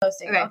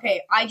hosting.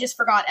 Okay, I just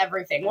forgot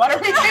everything. What are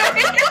we doing?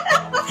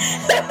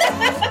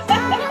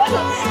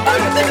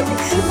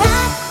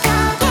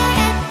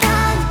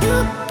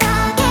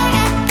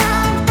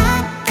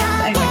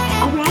 Alright,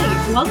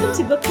 welcome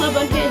to Book Club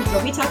Unhinged,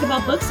 where we talk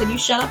about books and you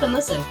shut up and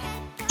listen.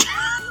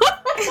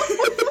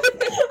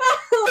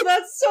 Oh,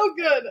 that's so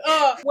good.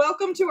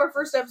 Welcome to our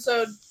first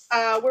episode.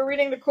 We're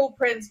reading The Cruel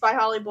Prince by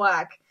Holly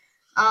Black.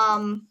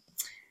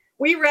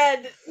 We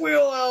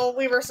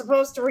were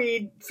supposed to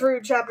read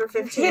through chapter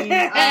 15.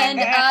 And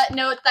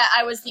note that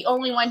I was the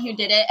only one who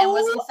did it and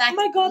was in fact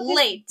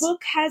late. This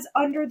book has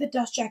Under the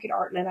Dust Jacket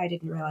art and I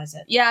didn't realize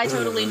it. Yeah, I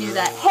totally knew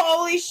that.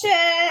 Holy shit!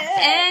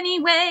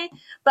 Anyway,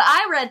 but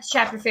I read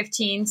chapter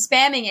 15,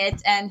 spamming it,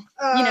 and,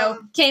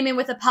 came in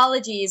with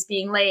apologies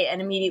being late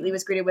and immediately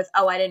was greeted with,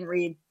 oh, I didn't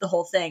read the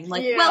whole thing.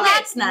 Like, Yeah. well,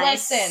 that's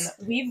nice.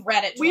 Listen, we've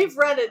read it. We've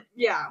read it.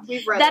 Yeah,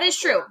 we've read it. That is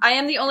true. I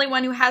am the only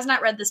one who has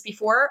not read this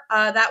before.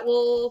 That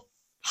will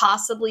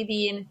possibly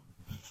be in...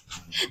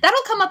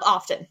 That'll come up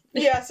often.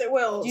 Yes, it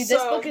will. Dude,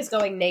 this book is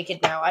going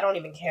naked now. I don't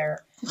even care.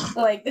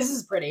 Like, this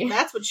is pretty.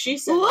 That's what she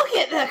said. Look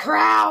at the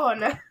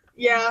crown!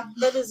 Yeah,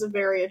 that is a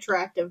very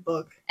attractive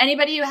book.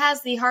 Anybody who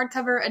has the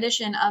hardcover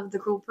edition of The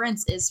Cruel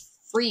Prince is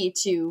free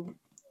to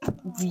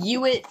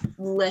view it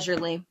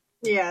leisurely.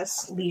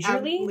 Yes.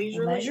 Leisurely?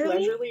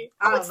 Leisurely?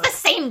 Oh, it's the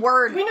same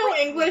word. We know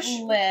English. We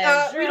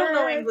don't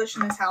know English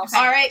in this house.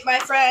 Alright, my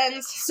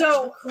friends.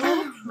 So,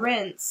 Cruel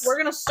Prince. we're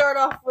gonna start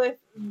off with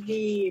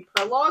the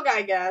prologue,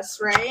 I guess,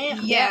 right?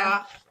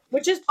 Yeah.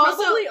 Which is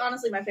probably,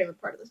 honestly, my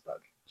favorite part of this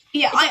book.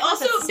 Yeah, It's I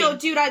also, also- no,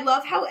 dude, I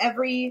love how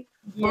every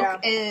book Yeah.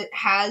 it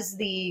has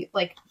the,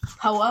 like,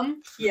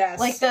 poem. Yes.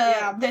 Like,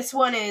 this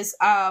one is,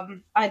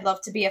 I'd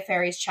love to be a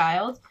fairy's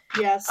child.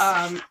 Yes.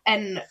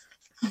 And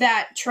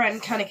that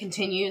trend kind of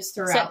continues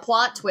throughout. Except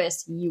plot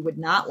twist, you would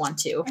not want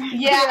to.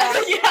 Yeah.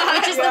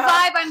 Which is the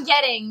vibe I'm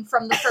getting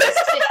from the first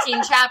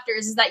 15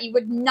 chapters, is that you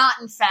would not,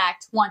 in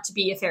fact, want to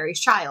be a fairy's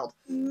child.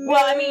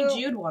 Well, I mean,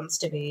 Jude wants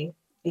to be.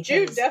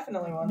 Jude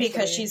definitely wants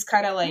Because to be. she's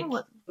kind of, like,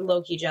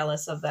 low-key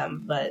jealous of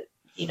them, but,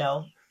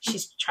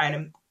 she's trying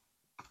to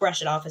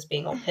brush it off as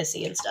being all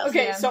pissy and stuff.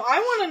 Okay, Yeah. so I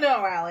want to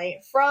know,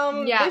 Allie,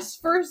 from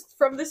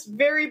this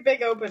very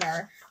big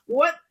opener,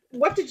 what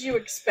did you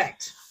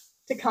expect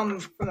to come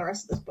from the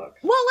rest of this book?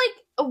 Well,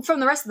 like, from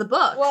the rest of the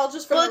book. Well,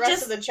 just from the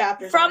rest of the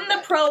chapters. From the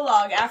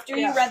prologue, after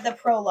you read the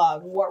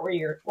prologue, what were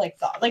your,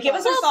 thoughts? Like, give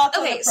us your thoughts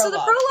on the prologue. So the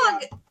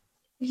prologue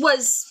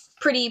was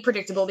pretty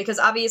predictable, because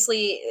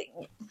obviously,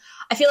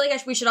 I feel like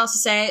we should also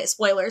say,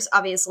 spoilers,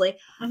 obviously,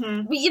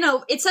 Mm-hmm.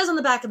 it says on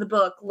the back of the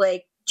book,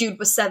 like, Jude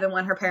was 7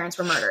 when her parents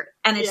were murdered.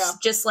 And it's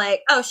just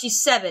like, oh,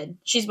 she's 7.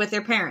 She's with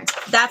her parents.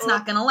 That's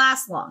not gonna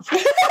last long. So,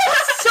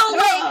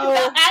 like...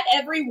 At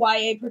every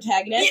YA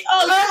protagonist,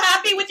 oh, you're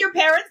happy with your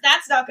parents?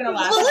 That's not gonna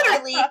last long.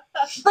 Literally.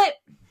 But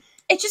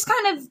it's just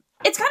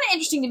it's kind of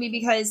interesting to me,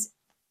 because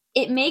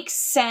it makes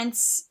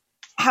sense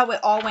how it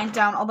all went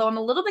down, although I'm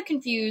a little bit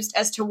confused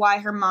as to why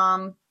her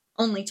mom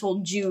only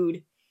told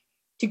Jude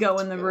to go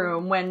in the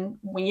room when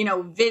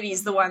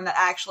Vivi's the one that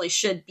actually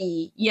should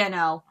be,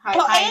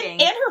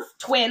 hiding. And her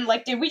twin,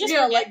 like, did we just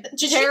forget? Did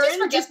she just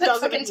forget that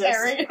fucking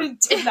Taryn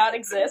did not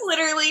exist?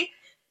 Literally.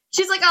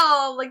 She's like,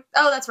 oh,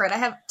 that's right, I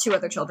have 2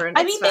 other children.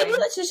 I mean, maybe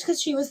that's just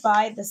because she was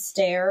by the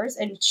stairs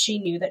and she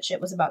knew that shit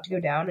was about to go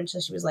down, and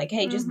so she was like,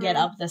 hey, just get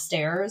up the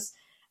stairs.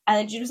 And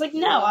then Jude was like,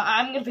 no,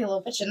 I'm going to be a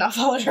little bitch and not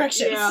follow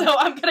directions, so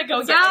I'm going to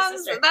go get my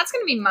sister. That's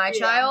going to be my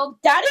child.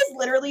 That is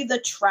literally the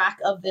track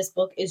of this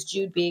book, is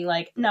Jude being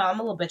like, no, I'm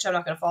a little bitch, I'm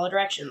not going to follow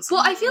directions.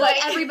 Well, I feel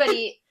like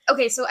everybody...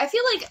 Okay, so I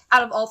feel like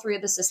out of all 3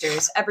 of the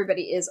sisters,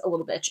 everybody is a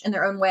little bitch in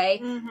their own way.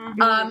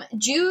 Mm-hmm.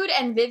 Jude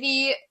and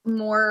Vivi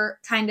more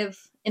kind of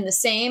in the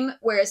same,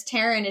 whereas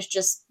Taryn is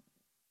just...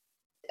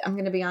 I'm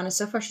going to be honest,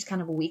 so far she's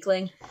kind of a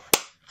weakling.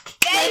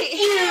 Thank you!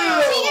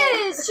 She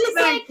is! She's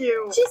like,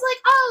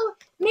 oh,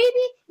 maybe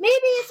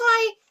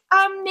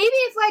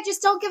if I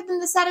just don't give them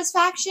the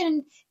satisfaction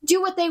and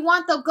do what they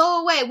want, they'll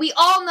go away. We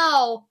all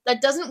know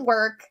that doesn't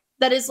work.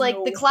 That is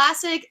like the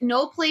classic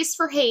no place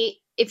for hate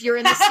if you're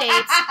in the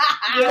States.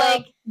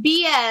 Like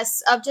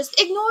BS of just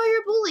ignore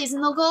your bullies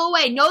and they'll go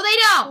away. No, they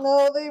don't.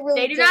 No, they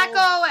really They do not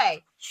go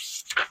away.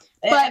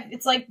 But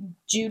it's like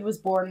Jude was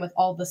born with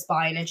all the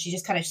spine, and she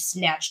just kind of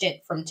snatched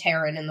it from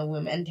Taryn in the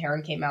womb, and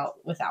Taryn came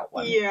out without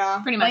one. Yeah.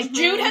 Pretty much. Like,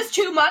 Jude has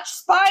too much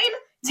spine,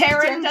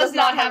 Taryn does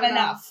not have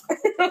enough.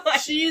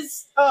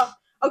 She's...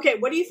 okay,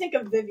 what do you think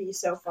of Vivi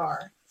so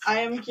far?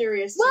 I am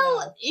curious to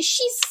know.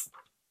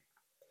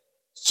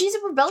 She's a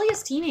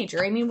rebellious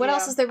teenager. I mean, what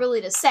else is there really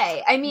to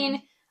say? I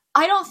mean,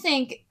 I don't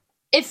think...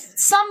 If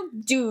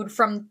some dude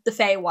from the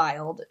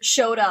Feywild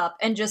showed up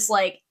and just,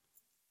 like,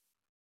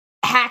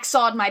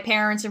 hacksawed my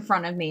parents in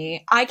front of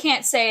me, I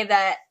can't say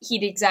that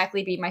he'd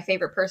exactly be my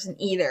favorite person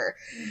either.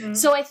 Mm-hmm.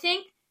 So I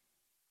think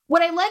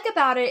what I like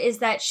about it is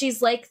that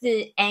she's like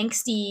the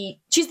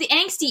angsty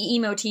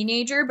emo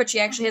teenager, but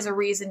she actually has a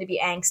reason to be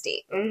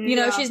angsty. You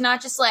know, she's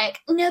not just like,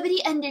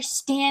 nobody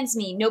understands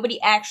me.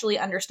 Nobody actually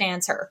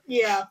understands her.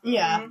 Yeah.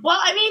 Yeah. Well,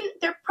 I mean,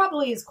 there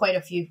probably is quite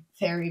a few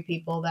fairy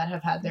people that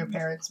have had their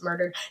parents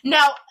murdered.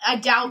 Now, I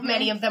doubt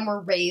many of them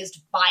were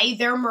raised by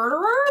their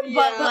murderer,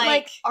 but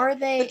like, are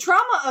they... The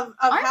trauma of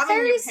having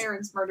fairies, your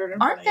parents murdered in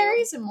front aren't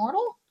fairies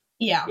immortal?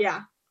 Yeah.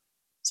 Yeah.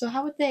 So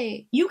how would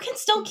they... You can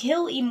still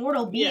kill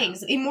immortal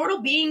beings. Yeah.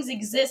 Immortal beings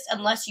exist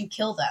unless you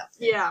kill them.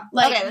 Yeah.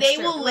 Like, they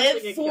will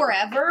live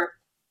forever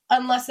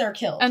unless they're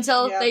killed.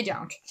 Until they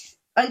don't.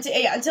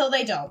 Until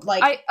they don't.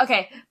 Like,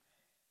 okay.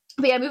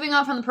 But yeah, moving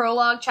on from the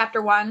prologue,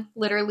 chapter 1,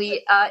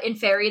 literally, in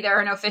Fairy, there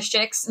are no fish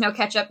sticks, no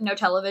ketchup, no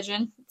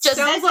television. Just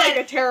sounds like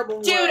a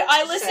terrible Dude,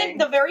 I listened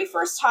the very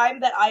first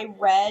time that I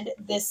read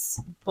this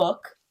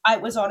book. I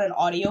was on an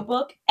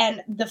audiobook,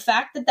 and the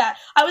fact that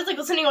I was like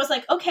listening, I was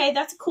like, okay,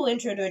 that's a cool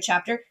intro to a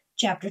chapter.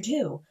 Chapter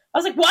 2. I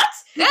was like, what?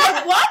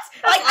 What?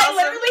 Like, I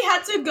literally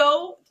had to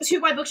go to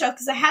my bookshelf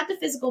because I had the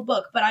physical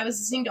book, but I was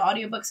listening to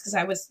audiobooks because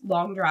I was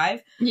long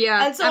drive.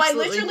 Yeah, and so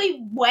absolutely. I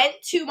literally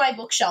went to my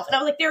bookshelf, and I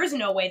was like, there is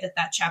no way that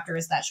chapter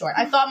is that short.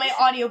 I thought my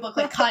audiobook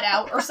like cut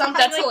out or something.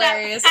 That's like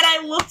hilarious. That.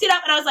 And I looked it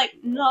up, and I was like,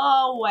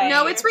 no way.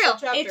 No, it's real.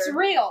 It's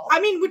real.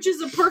 I mean, which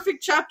is a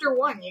perfect chapter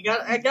 1.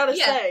 I gotta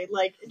say,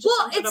 like, it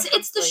just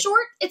it's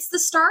the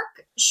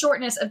stark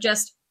shortness of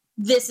just,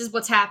 this is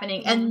what's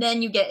happening, and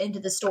then you get into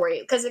the story.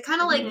 Because it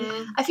kind of like,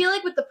 I feel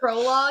like with the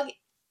prologue,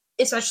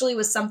 especially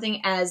with something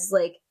as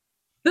like,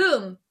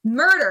 boom,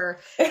 murder,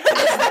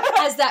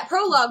 as that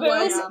prologue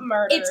was,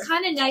 murder. It's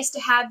kind of nice to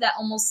have that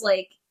almost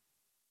like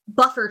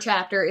buffer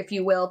chapter, if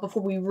you will,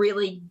 before we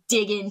really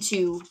dig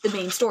into the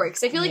main story.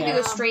 Because I feel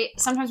like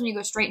sometimes when you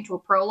go straight into a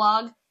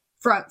prologue,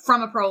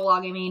 from a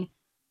prologue, I mean,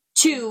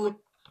 to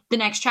the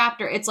next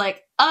chapter, it's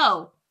like,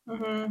 okay,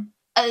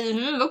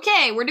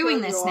 we're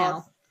doing this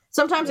now.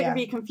 Sometimes it can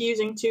be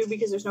confusing, too,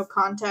 because there's no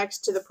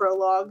context to the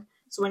prologue.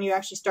 So when you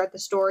actually start the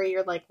story,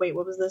 you're like, wait,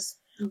 what was this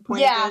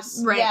point of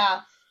this? Right.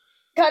 Yeah.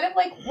 Kind of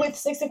like with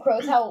Six of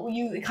Crows, how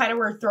you kind of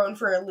were thrown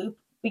for a loop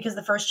because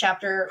the first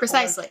chapter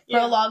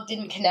prologue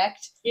didn't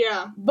connect.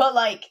 Yeah. But,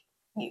 like,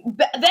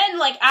 then,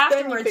 like,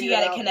 afterwards you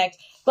gotta connect.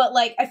 But,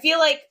 like, I feel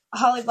like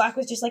Holly Black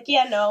was just like,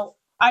 yeah, no,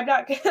 I'm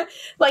not gonna...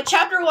 Like,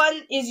 chapter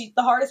 1 is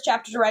the hardest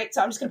chapter to write,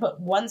 so I'm just gonna put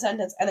one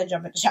sentence and then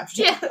jump into chapter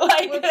 2. Yeah.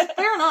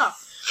 Fair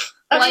enough.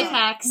 Life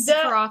hacks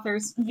for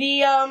authors.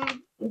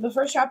 The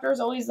first chapter is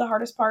always the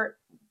hardest part.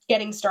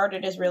 Getting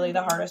started is really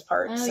the hardest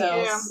part.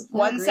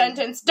 One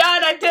sentence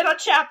done. I did a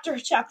chapter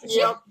 2.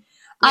 Yep.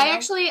 I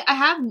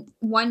have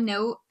one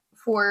note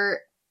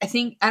for, I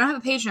don't have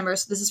a page number,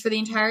 so this is for the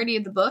entirety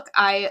of the book.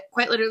 I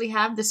quite literally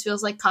have, this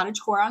feels like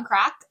cottagecore on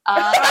crack.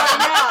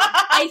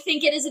 I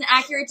think it is an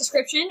accurate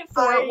description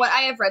for what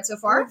I have read so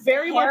far.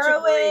 Very much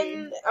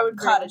agree. I would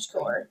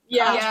cottagecore.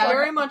 Yeah,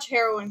 very much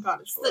heroine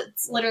cottagecore.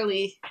 It's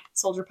literally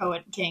Soldier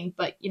Poet King,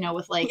 but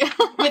with like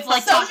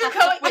Soldier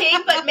Poet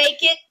King, but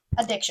make it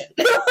addiction.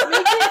 Make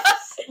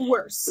it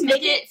worse.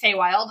 Make it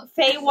Feywild.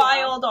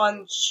 Feywild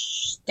on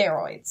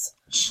steroids.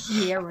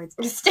 Steroids.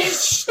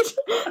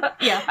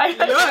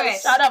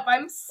 Shut up.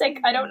 I'm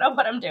sick. I don't know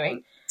what I'm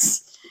doing.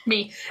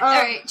 Me.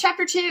 Alright,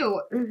 chapter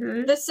 2.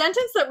 Mm-hmm. The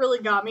sentence that really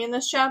got me in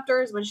this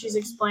chapter is when she's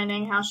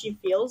explaining how she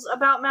feels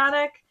about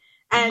Maddox.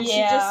 And she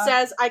just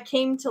says, I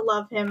came to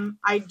love him.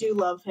 I do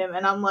love him.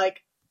 And I'm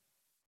like,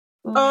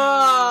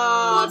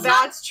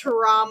 that's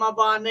trauma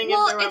bonding.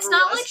 Well, it's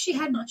not like she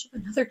had much of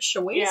another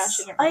choice. Yeah,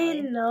 she didn't really.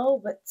 I know,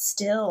 but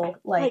still,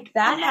 like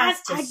that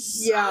has to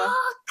suck. Yeah,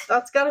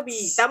 that's gotta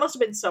be. That must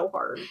have been so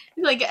hard.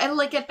 Like at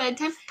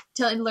bedtime,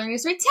 learning a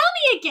story. Tell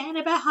me again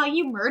about how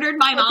you murdered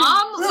my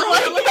mom.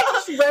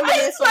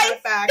 It's my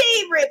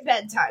favorite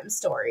bedtime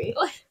story.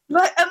 But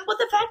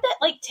the fact that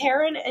like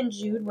Taryn and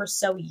Jude were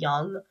so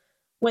young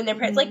when their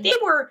parents, like they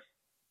were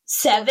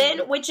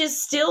 7, which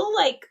is still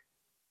like.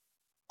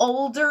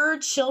 Older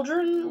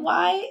children?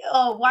 Why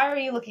are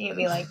you looking at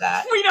me like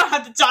that? We don't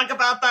have to talk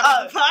about that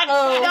on the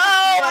podcast. No,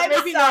 I'm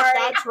maybe sorry. Not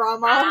that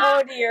trauma.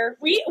 Oh dear.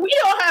 We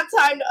don't have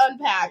time to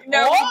unpack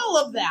all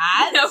of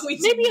that. No, we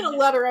maybe in a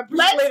later episode.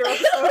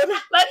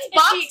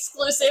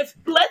 Exclusive.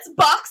 Let's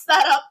box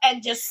that up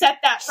and just set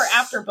that for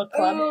after book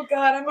club. Oh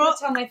god, I'm gonna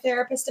tell my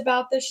therapist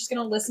about this. She's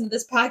gonna listen to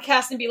this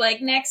podcast and be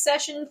like, next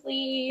session,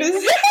 please.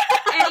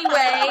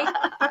 Anyway.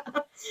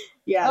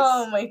 Yes.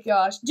 Oh my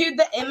gosh. Dude,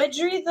 the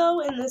imagery though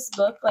in this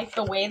book, like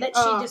the way that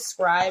she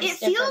describes it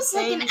feels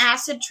like an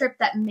acid trip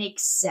that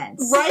makes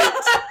sense. Right?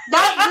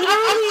 That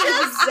literally is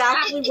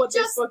exactly what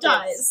this book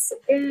does.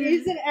 It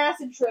is an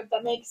acid trip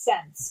that makes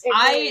sense.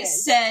 I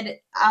said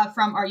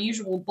from our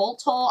usual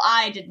bolt hole,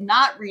 I did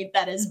not read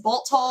that as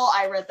bolt hole.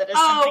 I read that as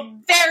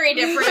something very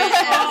different and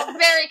I was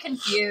very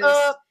confused.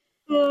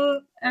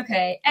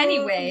 Okay,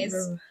 anyways.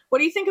 What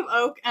do you think of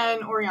Oak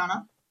and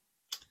Oriana?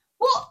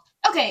 Well,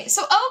 okay,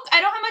 so Oak,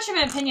 I don't have much of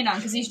an opinion on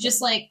because he's just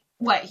like,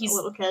 what, he's a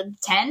little kid.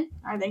 10?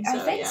 I think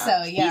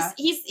so. Yeah.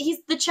 He's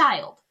the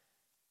child.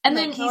 And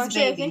then I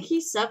think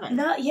he's 7.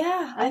 No,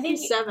 yeah, I think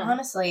he's 7.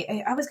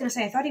 Honestly, I was gonna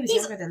say I thought he was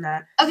younger than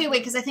that. Okay, wait,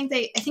 because I think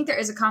there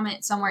is a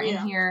comment somewhere in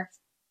here.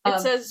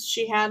 It says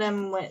she had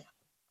him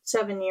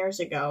 7 years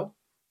ago,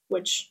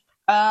 which.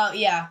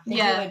 Yeah,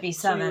 he would be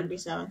 7. He would be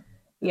 7.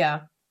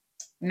 Yeah.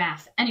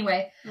 Math.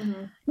 Anyway,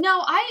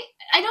 no, I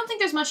don't think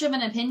there's much of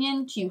an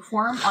opinion to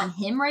form on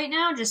him right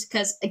now, just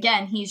because,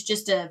 again, he's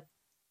just a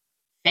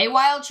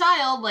Feywild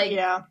child,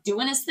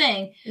 doing his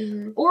thing.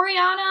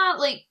 Orianna,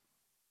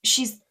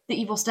 she's the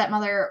evil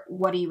stepmother.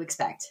 What do you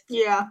expect?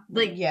 Yeah.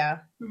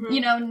 Name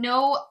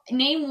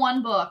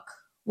one book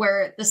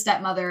where the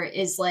stepmother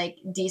is,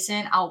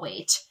 decent, I'll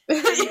wait. In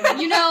a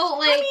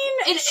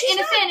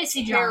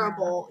fantasy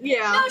terrible. genre.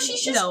 Yeah. No,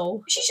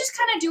 she's just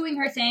kind of doing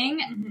her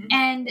thing.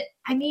 And,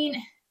 I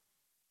mean,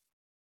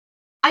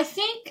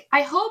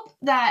 I hope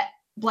that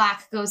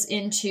Black goes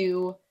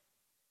into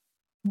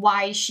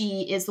why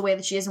she is the way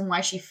that she is and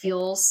why she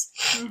feels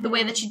the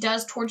way that she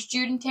does towards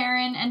Jude and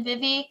Taryn and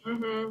Vivi.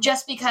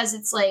 Just because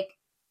it's I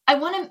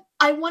want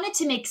it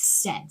to make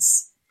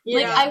sense.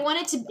 Yeah. I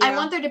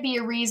want there to be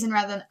a reason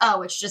rather than,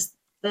 it's just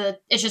the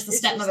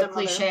stepmother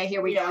cliche.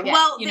 Here we go again.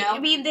 Well,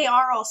 they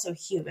are also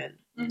human.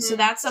 So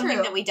that's something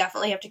that we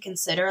definitely have to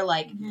consider.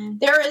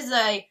 There is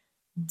a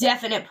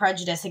definite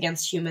prejudice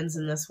against humans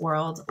in this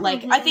world.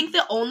 I think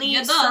the only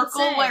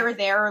circle where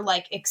they're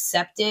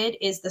accepted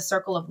is the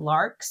circle of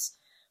larks.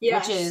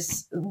 Yes. Which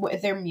is,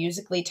 if they're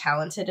musically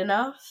talented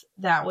enough,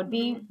 that would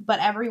be. But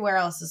everywhere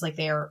else is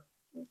they are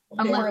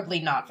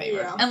horribly not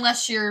favored. Yeah.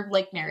 Unless you're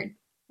married.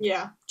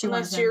 Yeah.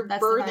 Unless you're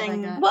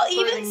birthing. Well,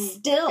 even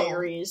still.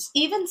 Fairies.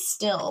 Even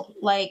still.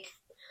 I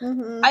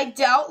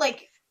doubt,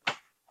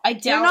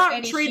 you're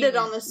not treated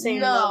on the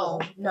same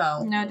level.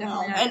 No,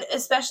 definitely not. And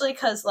especially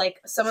because,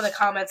 some of the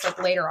comments,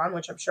 later on,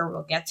 which I'm sure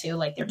we'll get to,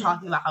 they're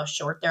talking about how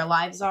short their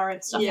lives are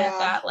and stuff like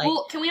that.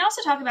 Well, can we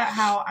also talk about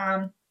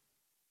how,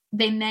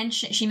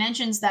 she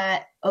mentions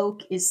that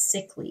Oak is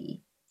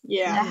sickly.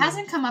 Yeah. That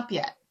hasn't come up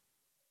yet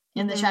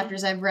in the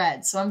chapters I've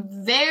read, so I'm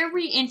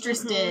very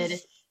interested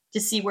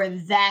to see where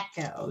that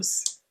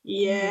goes.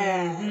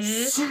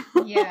 Yes.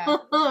 Yeah.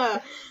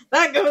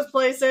 That goes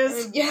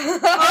places.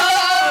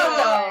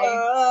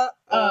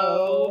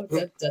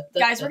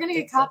 Guys, we're gonna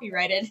get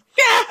copyrighted.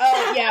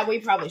 Oh, yeah, we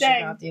probably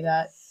should not do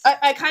that.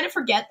 I kind of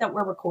forget that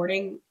we're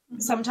recording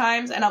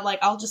sometimes, and I'm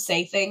I'll just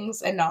say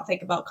things and not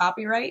think about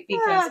copyright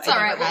because it's all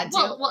right.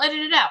 We'll edit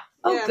it out.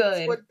 Oh, yeah,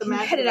 good. You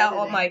edit out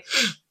all my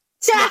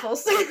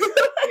sniffles.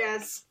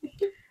 Yes.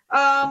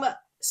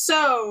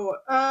 So,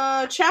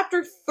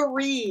 chapter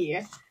 3.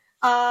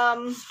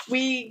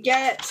 We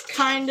get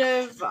kind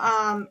of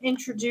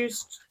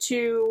introduced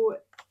to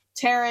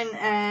Taryn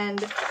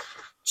and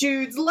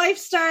Jude's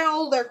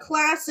lifestyle, their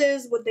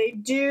classes, what they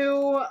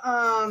do.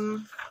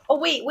 Oh,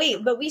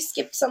 wait, but we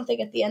skipped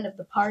something at the end of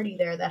the party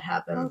there that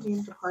happened. Oh, the end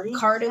of the party?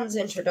 Carden's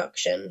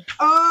introduction.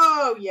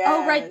 Oh, yeah.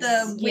 Oh, right,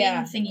 the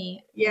wing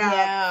thingy.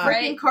 Yeah.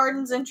 Freaking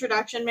Carden's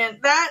introduction, man.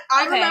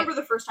 I remember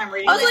the first time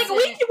reading I was we're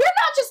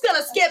not just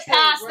gonna skip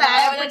past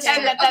that and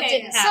pretend that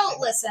didn't happen. So,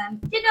 listen,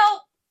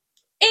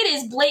 it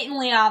is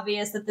blatantly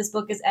obvious that this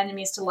book is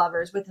enemies to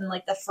lovers within,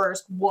 the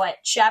first,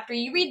 chapter?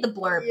 You read the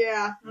blurb.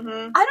 Yeah.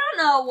 I don't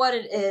know what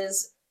it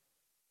is,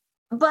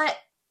 but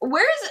I'm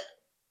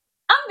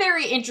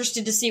very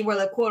interested to see where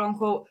the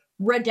quote-unquote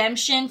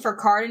redemption for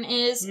Carden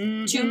is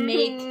to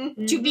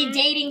be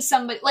dating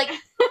somebody.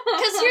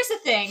 Because here's the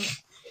thing.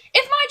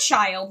 If my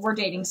child were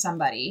dating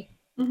somebody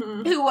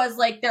who was,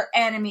 their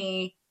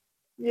enemy,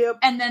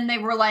 and then they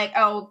were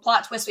oh,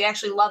 plot twist, we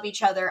actually love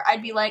each other,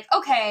 I'd be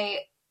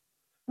okay,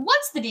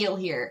 what's the deal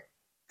here?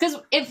 Because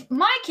if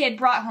my kid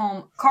brought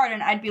home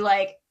Carden, I'd be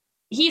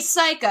he's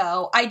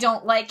psycho, I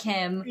don't like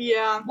him.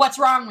 Yeah. What's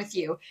wrong with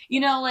you?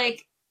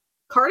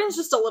 Carden's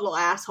just a little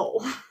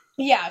asshole.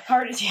 Yeah,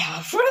 Carden's,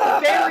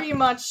 very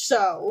much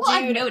so. Well,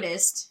 I've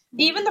noticed.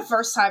 Even the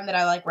first time that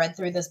I, read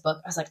through this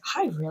book, I was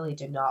I really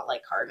do not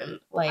like Carden.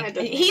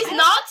 He's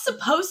not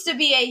supposed to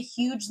be a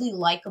hugely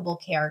likable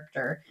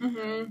character.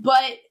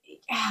 But,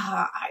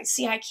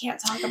 I can't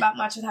talk about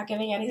much without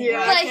giving anything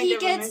away. But he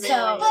gets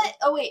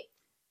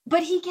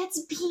but he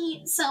gets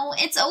beat, so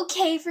it's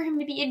okay for him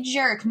to be a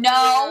jerk.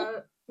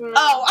 No.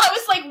 Oh, I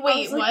was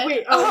wait, what?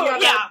 Wait,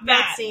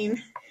 that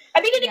scene. I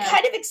mean, it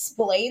kind of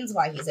explains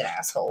why he's an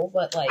asshole,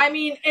 but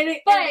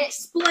it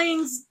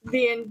explains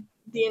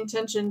the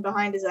intention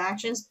behind his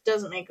actions.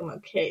 Doesn't make him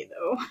okay,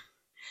 though.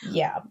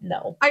 Yeah,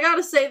 no. I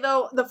gotta say,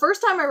 though, the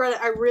first time I read it,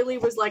 I really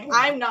was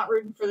I'm not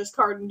rooting for this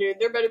Carden dude.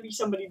 There better be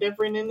somebody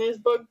different in this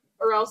book,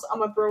 or else I'm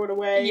gonna throw it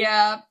away.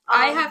 Yeah,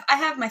 I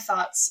have my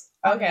thoughts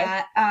on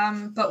that.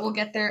 But we'll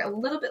get there a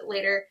little bit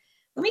later.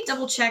 Let me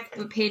double check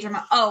the page I'm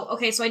on. Oh,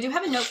 okay, so I do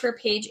have a note for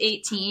page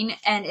 18,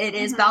 and it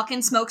is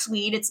Balkan smokes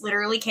weed. It's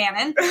literally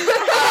canon.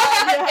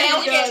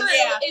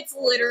 It's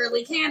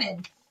literally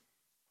canon.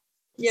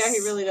 Yeah, he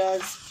really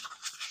does.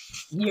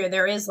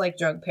 there is like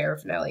drug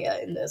paraphernalia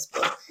in this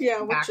book.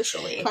 Yeah, which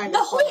actually, is kind The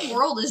of whole funny.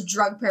 world is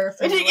drug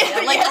paraphernalia.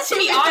 Yeah, Like, yeah. let's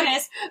be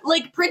honest.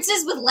 Like,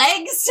 princes with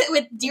legs,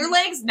 with deer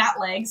legs, not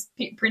legs.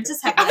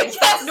 Princes have legs.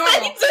 That's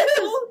normal.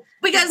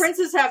 Because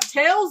princes have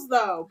tails,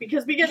 though,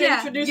 because we get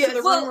introduced to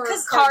the rumor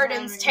of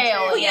Carden's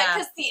tail. Well, yeah,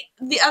 because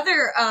the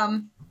other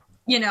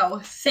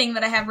thing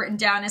that I have written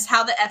down is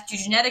how the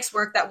FG genetics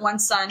work. That one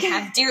son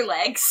had deer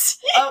legs.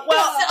 So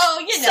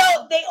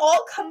they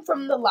all come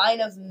from the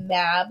line of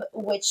Mab,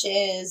 which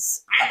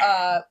is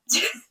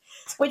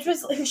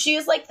she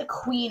is like the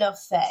queen of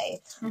Fae.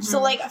 Mhm.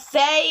 So like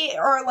Fae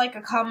are like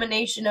a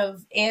combination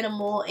of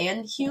animal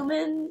and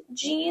human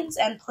genes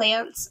and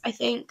plants, I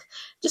think.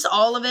 Just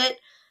all of it.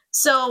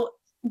 So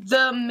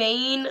the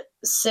main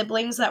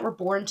siblings that were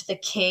born to the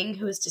king,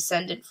 who is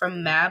descended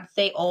from Mab,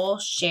 they all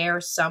share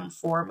some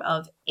form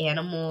of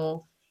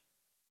animal,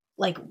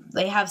 like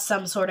they have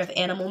some sort of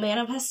animal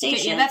manifestation.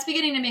 Okay, yeah, that's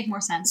beginning to make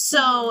more sense.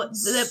 So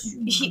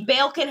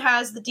Balkan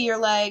has the deer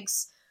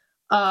legs.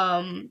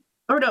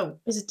 Or no,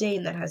 is it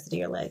Dane that has the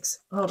deer legs?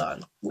 Hold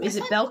on. Is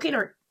it Balkan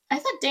or... I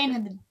thought Dane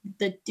had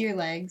the deer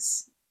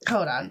legs.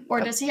 Hold on.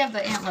 Or does he have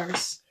the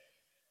antlers?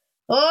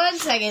 1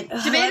 second.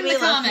 Debate in the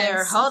comments.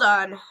 There. Hold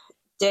on.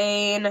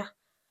 Dane.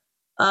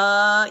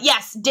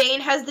 Yes,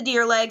 Dane has the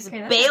deer legs.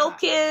 Okay,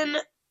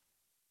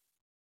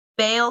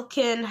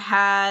 Balkan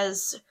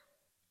has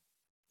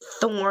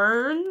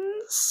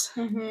thorns.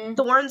 Mhm.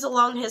 Thorns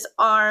along his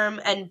arm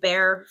and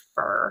bear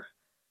fur.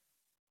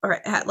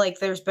 Or like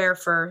there's bear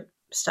fur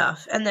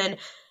stuff. And then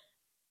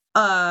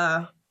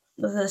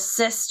the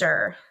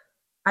sister,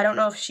 I don't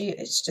know if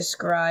it's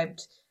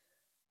described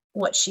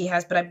what she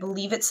has, but I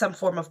believe it's some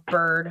form of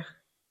bird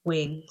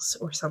wings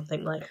or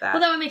something like that.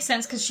 Well, that would make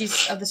sense because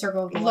she's of the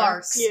circle of the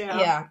Larks.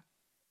 Yeah.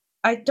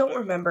 I don't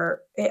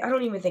remember. I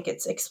don't even think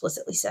it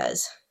explicitly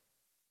says.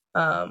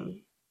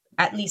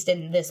 At least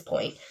in this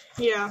point.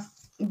 Yeah.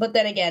 But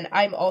then again,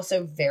 I'm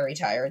also very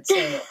tired, so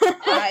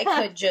I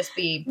could just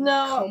be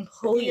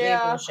completely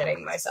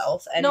bullshitting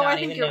myself and not I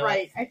think even you're know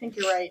right. it. I think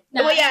you're right.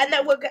 No, Well, yeah,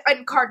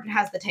 and Carden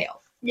has the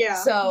tail. Yeah.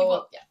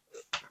 So,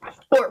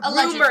 or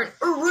rumored.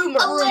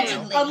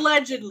 Allegedly.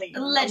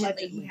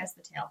 Allegedly, he has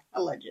the tail.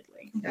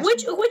 Allegedly.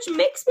 Which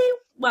makes me,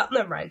 well,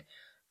 never mind.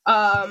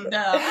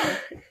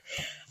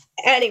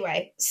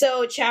 Anyway,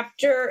 so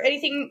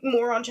anything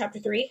more on chapter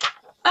 3?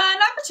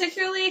 Not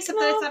particularly, except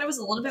that I thought it was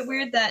a little bit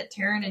weird that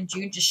Taryn and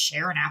Jude just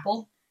share an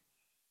apple.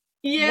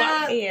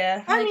 Yeah.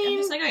 Yeah. I I'm mean,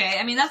 just like, okay.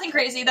 I mean, nothing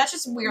crazy. That's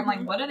just weird. I'm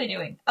like, what are they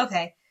doing?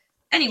 Okay.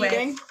 Anyway.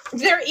 eating.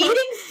 They're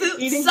eating food.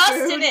 Eating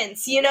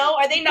sustenance, you know?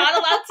 Are they not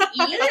allowed to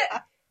eat?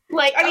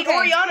 Like, I mean, Okay.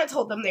 Oriana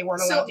told them they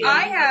weren't allowed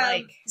to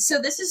eat.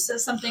 So this is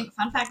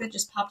fun fact that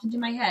just popped into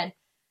my head.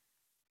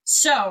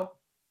 So,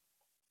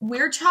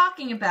 we're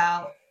talking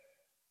about,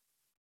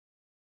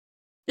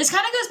 this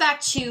kind of goes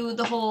back to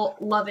the whole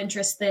love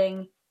interest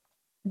thing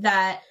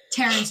that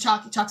Taryn's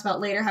talks about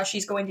later, how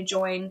she's going to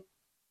join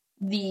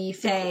the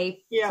Fae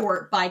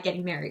by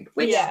getting married.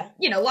 Which,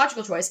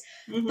 logical choice.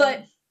 Mhm.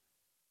 But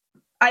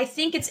I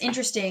think it's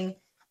interesting.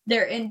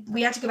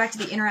 We have to go back to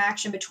the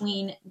interaction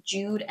between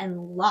Jude and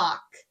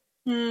Locke.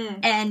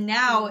 And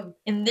now,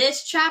 in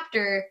this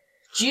chapter,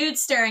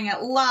 Jude's staring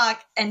at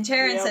Locke, and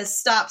Taryn says,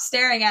 stop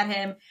staring at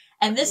him.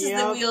 And this is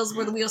the wheels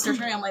where the wheels start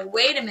turning. I'm like,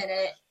 wait a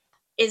minute.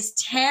 Is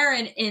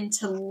Taryn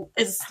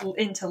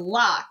into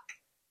Locke?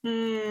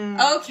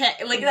 Okay.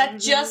 Like, that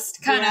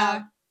just kind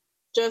of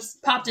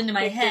just popped into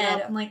my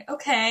head. I'm like,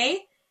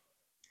 okay.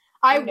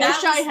 I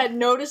wish I had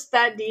noticed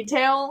that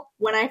detail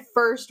when I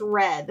first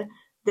read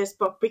this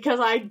book, because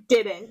I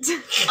didn't.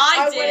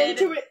 I went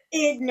into it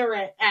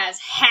ignorant as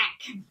heck.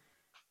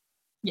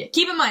 Yeah,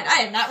 keep in mind, I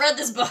have not read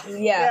this book.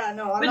 Yeah,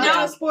 no, I'm not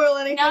going to spoil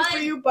anything for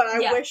you, but I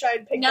wish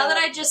I'd picked Now that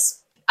that up.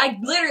 I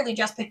literally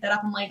just picked that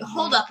up, I'm like,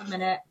 hold up a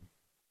minute.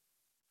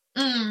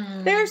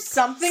 There's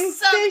something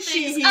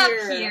fishy here. Up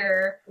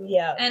here.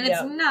 Yeah. And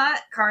it's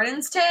not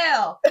Carden's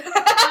tail.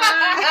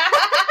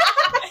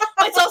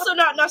 It's also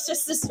not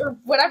Narcissus, or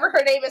whatever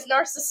her name is,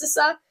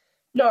 Narcissa?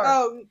 No.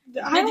 Oh,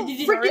 I don't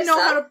freaking know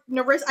how to...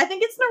 Narissa? I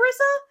think it's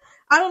Narissa?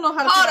 I don't know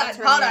how to pronounce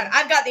her Hold name. on.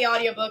 I've got the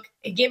audiobook.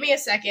 Give me a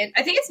second.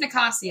 I think it's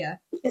Nicasia.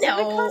 No,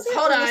 hold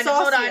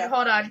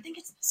on. I think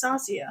it's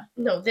Nicasia.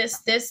 No,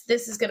 this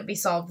is gonna be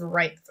solved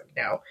right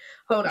now.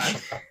 Hold on.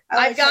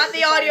 I I've got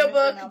the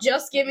audiobook.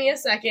 Just give me a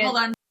second. Hold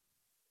on.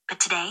 But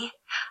today,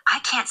 I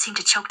can't seem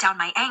to choke down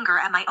my anger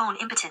at my own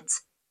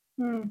impotence.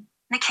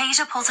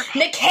 Nicasia pulls a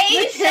pig.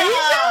 Nicasia!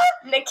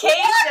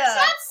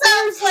 That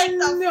sounds like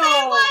the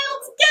Fae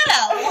Wilds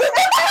ghetto.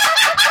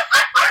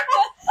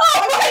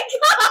 Oh my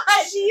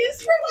god! She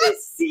is from the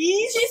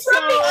sea. She's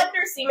from the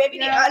undersea. Maybe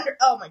the under.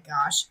 Oh my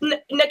gosh.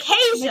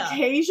 Nicasia.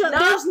 Nicasia? Not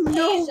There's no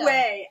Nicasia.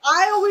 way.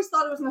 I always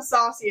thought it was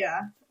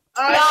Nasasia.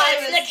 No,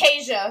 it's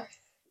Nicasia.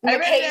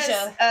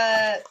 Nicasia.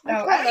 I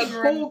don't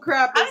even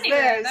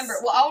remember.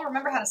 Well, I'll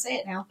remember how to say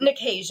it now.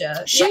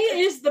 Nicasia. She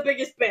is the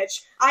biggest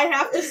bitch. I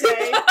have to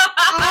say,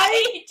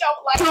 I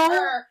don't like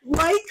her.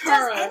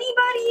 Does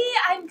anybody?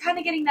 I'm kind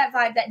of getting that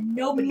vibe that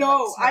nobody.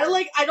 No, likes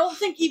her. I don't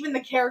think even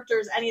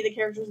any of the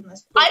characters in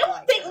this book I don't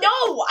like think. her. No,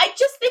 I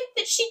just think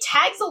that she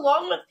tags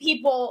along with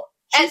people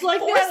She's and like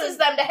forces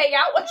them to hang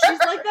out with her. She's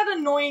like that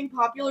annoying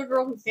popular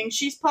girl who thinks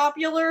she's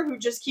popular, who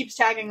just keeps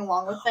tagging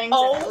along with things. And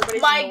Oh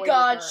everybody's my annoyed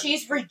god, with her.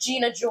 she's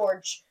Regina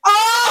George.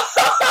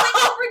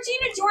 Oh,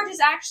 Regina George is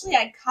actually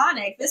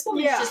iconic. This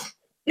woman's just.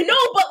 No,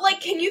 but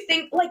can you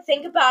think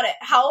about it?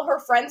 How her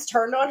friends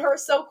turned on her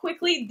so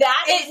quickly.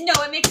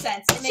 It makes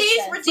sense.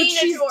 She's But Regina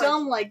she's George.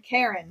 dumb like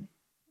Karen.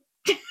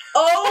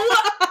 Oh,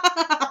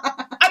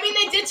 I mean,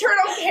 they did turn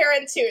on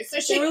Karen too, so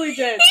She she really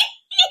did.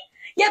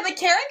 Yeah, but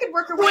Karen could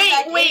work her way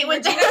back in.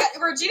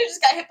 Regina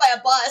just got hit by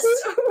a bus.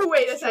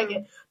 Wait a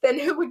second. Then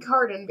who would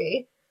Carden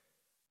be?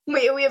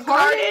 Wait, we have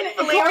Carden,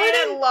 Valerian,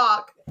 and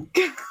Locke.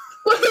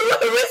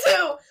 Who's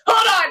who?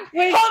 Hold on.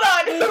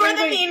 Who are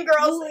the mean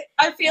girls?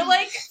 I feel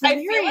like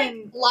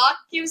Valerian. Locke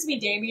gives me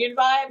Damien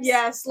vibes.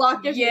 Yes,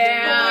 Locke gives me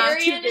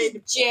Valerian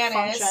is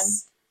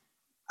Janice.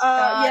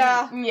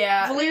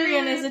 Yeah.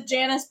 Valerian is a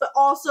Janice, but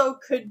also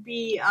could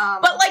be.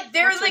 But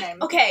there's what's her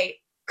name? okay.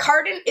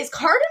 Carden is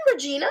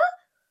Regina?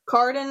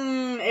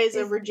 Carden is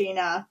a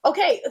Regina.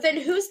 Okay, then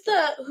who's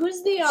the?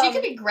 She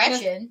could be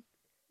Gretchen.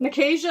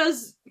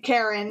 Nicasia's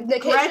Karen.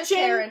 Nicasia's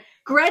Karen.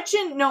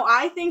 Gretchen. No,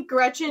 I think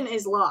Gretchen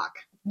is Locke.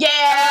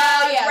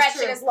 Yeah,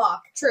 Gretchen true. is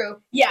Locke.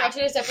 True. Yeah,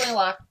 Gretchen is definitely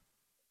Locke.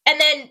 And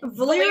then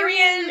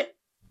Valerian.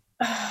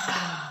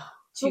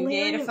 Too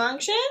gay to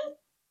function?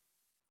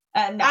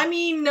 No. I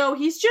mean, no,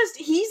 he's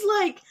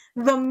like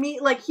the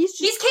meat. Like he's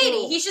Katie.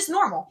 cruel. He's just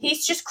normal.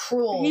 He's just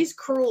cruel. He's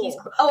cruel.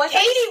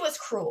 Katie was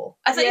cruel.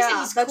 I thought you said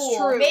he's that's cool.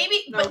 true.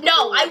 Maybe, No, but no,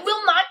 cool. I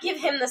will not give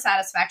him the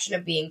satisfaction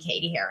of being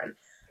Katie Heron.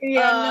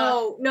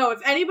 Yeah, no.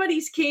 If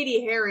anybody's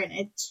Katie Heron,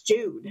 it's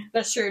Jude.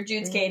 That's true.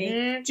 Jude's Katie.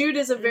 Mm-hmm. Jude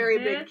is a very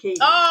big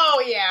Katie.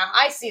 Oh yeah,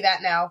 I see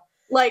that now.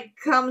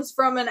 Comes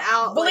from an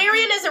out.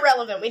 Valerian is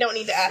irrelevant. We don't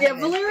need to add him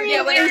in.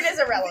 Valerian is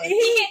irrelevant.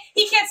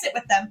 He can't sit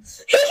with them.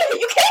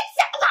 You can't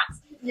sit with us.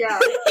 Yeah.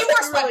 He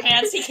wore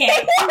sweatpants. He can't.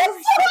 He wore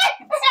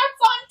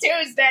sweatpants on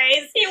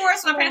Tuesdays. He wore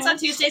sweatpants on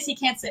Tuesdays. He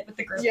can't sit with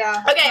the group.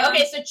 Yeah.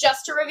 Okay, so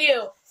just to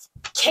review.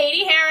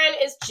 Katie Heron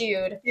is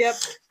Jude. Yep.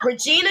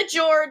 Regina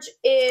George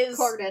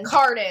is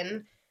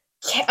Carden.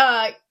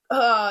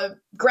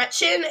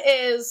 Gretchen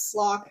is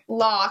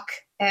Locke.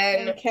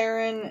 And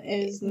Karen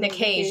is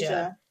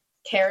Nicasia.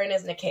 Karen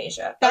is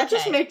Nicasia. That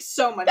just makes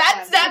so much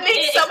sense. That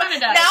makes so much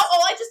sense. Now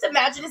all I just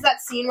imagine is that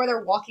scene where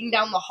they're walking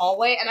down the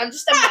hallway, and I'm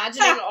just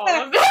imagining all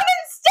of them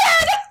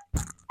instead.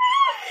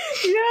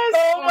 Yes.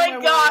 Oh my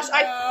gosh, word.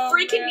 I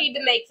freaking need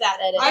to make that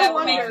edit. I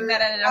we're making that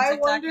edit on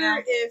TikTok now.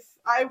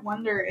 I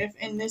wonder if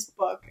in this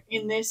book,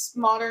 in this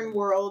modern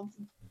world,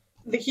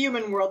 the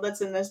human world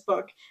that's in this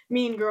book,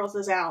 Mean Girls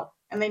is out,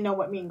 and they know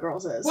what Mean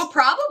Girls is. Well,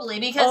 probably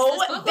because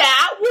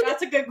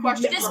that's a good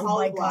question for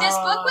Holly Black. This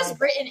book was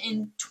written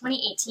in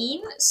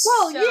 2018.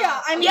 Well,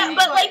 yeah, I mean, yeah,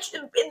 but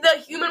the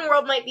human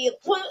world might be an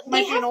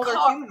older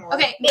human world.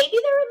 Okay, maybe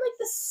they're in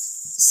the.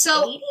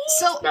 So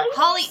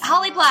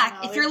Holly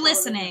Black, if you're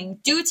listening,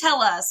 do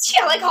tell us.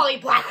 Yeah, Holly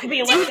Black would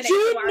be listening. Did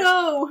you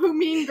know who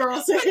Mean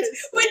Girls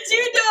is? Would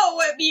you know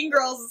what Mean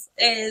Girls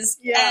is?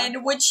 Yeah.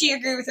 And would she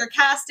agree with her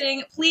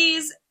casting?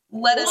 Please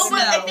let us know.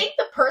 I think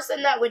the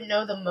person that would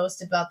know the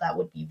most about that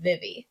would be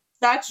Vivi.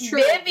 That's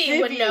true.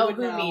 Vivi would know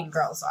who Mean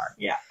Girls are.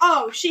 Yeah.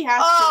 Oh, she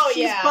has to.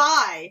 She's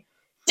bi.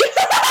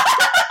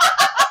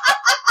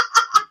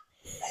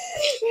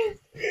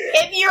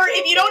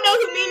 If you don't know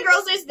who Mean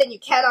Girls is, then you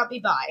cannot be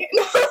bi.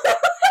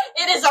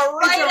 It is a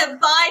rite of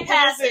bi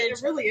passage.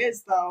 It really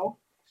is, though.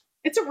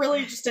 It's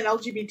really just an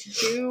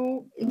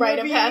LGBTQ rite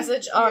of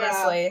passage,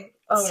 honestly. Yeah.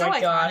 Oh so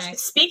my gosh. Iconic.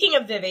 Speaking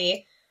of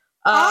Vivi,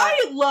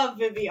 I love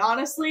Vivi.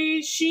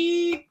 Honestly,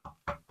 she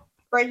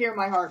right here in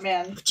my heart,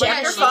 man.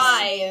 Chapter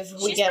 5,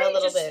 we get a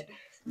little bit.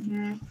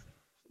 Mm-hmm.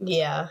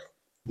 Yeah.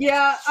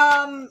 Yeah,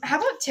 how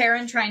about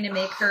Taryn trying to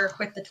make her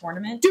quit the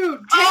tournament?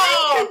 Dude,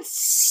 Taryn can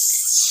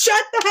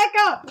shut the heck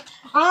up!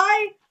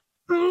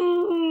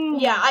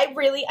 Yeah,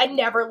 I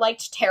never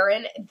liked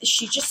Taryn.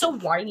 She's just so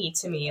whiny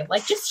to me.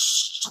 Just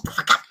shut the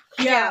fuck up.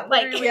 Yeah,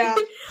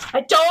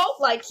 I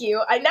don't like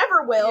you. I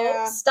never will.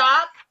 Yeah.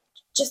 Stop.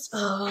 Just,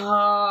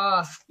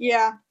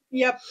 Yeah,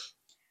 yep.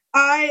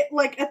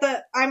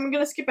 I'm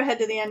gonna skip ahead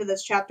to the end of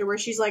this chapter where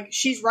she's like,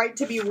 she's right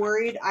to be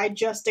worried. I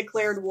just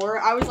declared war.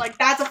 I was like,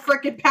 that's a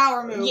freaking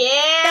power move. Yeah.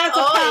 That's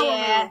a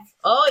power move.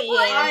 Oh, yeah.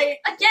 Well,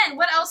 again,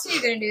 what else are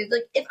you gonna do?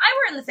 If I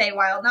were in the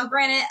Feywild, now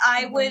granted,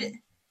 I would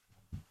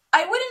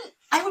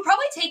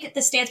probably take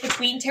the stance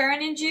between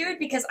Taryn and Jude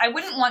because I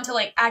wouldn't want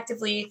to,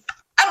 actively...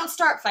 I don't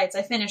start fights,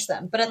 I finish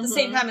them. But at the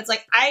same time, it's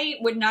I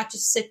would not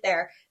just sit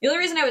there. The only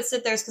reason I would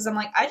sit there is because I'm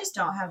I just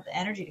don't have the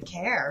energy to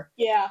care.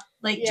 Yeah.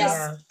 I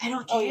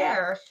don't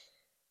care.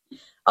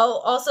 Oh,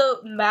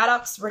 also,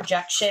 Maddox's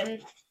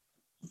rejection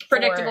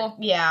Predictable.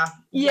 Yeah.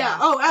 Yeah.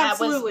 Oh, That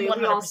was absolutely.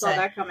 We all saw 100%.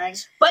 that coming.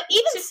 But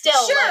even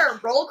still, Sure,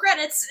 roll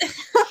credits.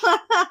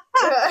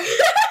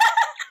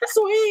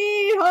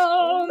 Sweet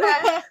home.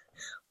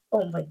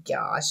 oh my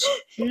gosh.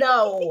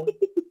 No.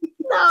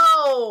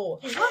 No.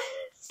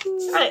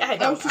 I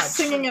don't. I was just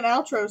singing an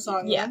outro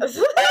song. Yeah. man.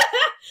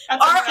 Our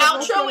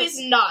outro is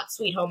not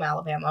Sweet Home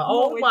Alabama.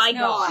 Oh No, my it's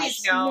not.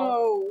 gosh.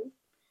 No.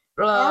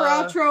 Our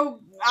outro,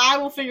 I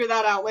will figure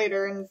that out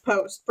later in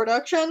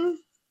post-production.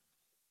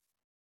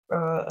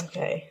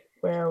 Okay.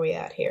 Where are we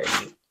at here?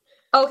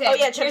 Okay. Oh,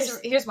 yeah,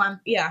 Here's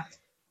one. Yeah.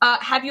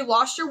 Have you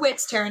lost your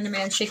wits, Taryn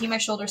demands, shaking my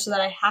shoulder so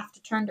that I have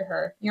to turn to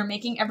her. You're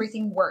making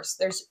everything worse.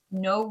 There's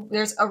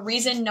a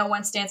reason no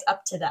one stands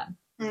up to them.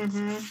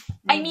 Mm-hmm.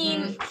 I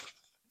mean,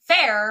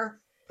 fair,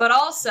 but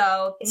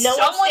also No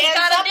someone's one stands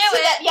gotta up do to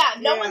it. them.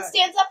 Yeah, no Yeah. one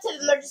stands up to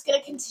them. They're just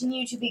gonna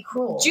continue to be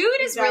cruel.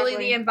 Jude is really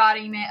the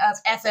embodiment of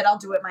F it, I'll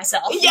do it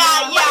myself.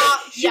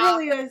 She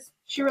really is.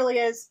 She really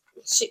is.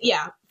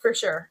 Yeah, for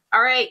sure.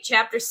 All right,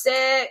 chapter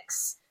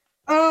 6.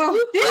 Oh,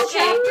 this Okay.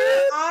 chapter,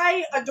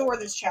 I adore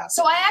this chapter.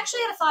 So I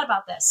actually had a thought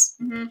about this.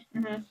 Mm-hmm,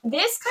 mm-hmm.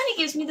 This kind of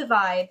gives me the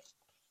vibe.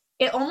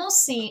 It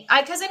almost seems,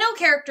 because I know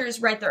characters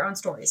write their own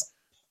stories,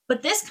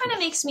 but this kind of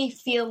makes me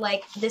feel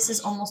like this is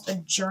almost a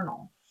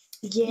journal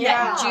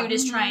that Jude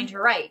is trying to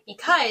write,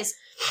 because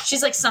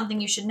she's like,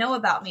 something you should know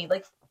about me.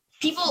 Like,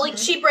 people, like,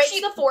 She breaks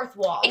the fourth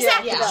wall.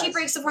 Exactly. Yeah, She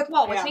breaks the fourth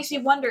wall, which makes me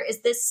wonder,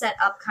 is this set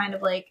up kind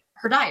of like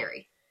her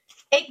diary?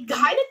 It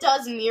kind of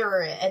does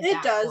mirror it at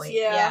that does, point.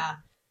 yeah.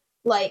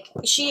 Like,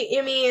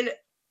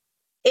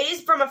 it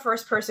is from a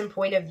first-person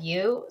point of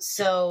view,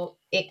 so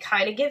it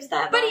kind of gives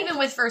that But vibe. even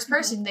with first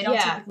person, they don't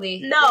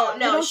typically... No, they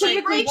don't she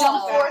typically breaks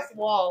jump the that. fourth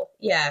wall.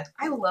 Yeah.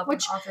 I love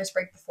Which, when authors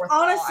break the fourth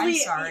wall. Honestly, I'm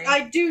sorry.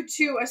 I do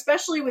too,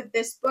 especially with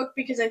this book,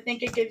 because I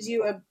think it gives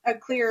you a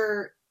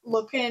clear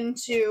look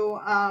into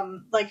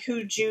like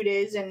who Jude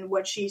is and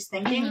what she's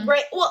thinking. Mhm.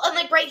 Right. Well, and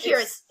like right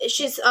here,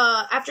 she's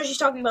after she's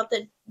talking about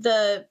the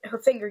tip of her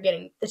finger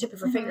getting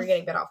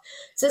bit off.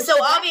 So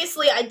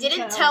obviously I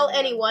didn't tell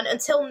anyone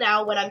until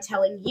now when I'm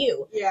telling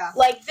you. Yeah.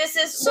 Like this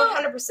is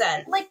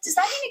 100%. Like, does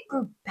that mean it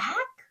grew back?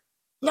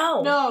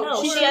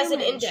 No. She has an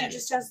indent. She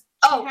just has.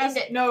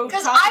 Indent. No.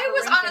 Because top of I her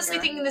was ring honestly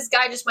finger. thinking this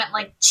guy just went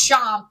like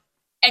chomp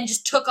and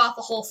just took off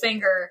a whole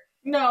finger.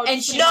 No.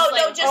 And she she- No,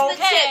 like, just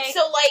the okay. tip.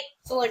 So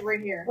like right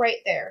here. right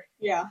there.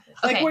 Yeah.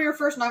 Okay. Like where your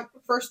first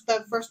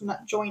nut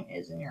joint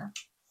is in your.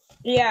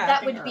 Yeah.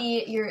 That would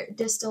be your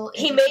distal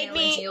He made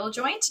me- interphalangeal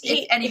joint,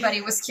 if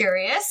anybody was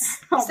curious.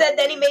 Said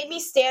then he made me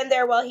stand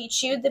there while he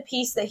chewed the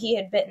piece that he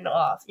had bitten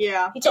off.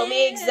 Yeah. He told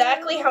me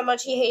exactly how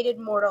much he hated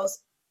mortals.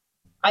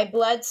 I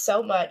bled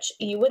so much,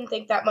 you wouldn't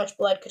think that much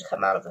blood could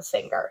come out of a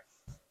finger.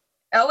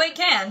 Oh, it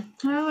can.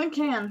 Oh, it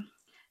can.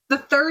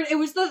 It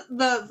was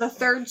the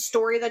third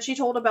story that she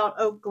told about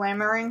Oak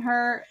glamoring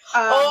her.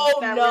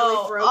 That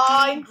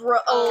really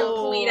broke me.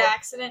 Complete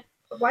accident.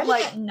 Why did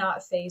Like- that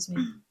not phase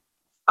me?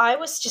 I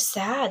was just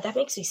sad. That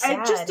makes me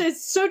sad.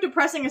 It's so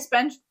depressing,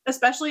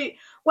 especially.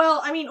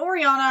 Well, I mean,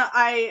 Oriana,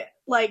 I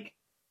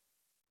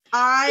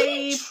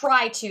They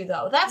try to,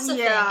 though. That's the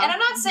thing. Yeah. And I'm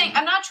not saying,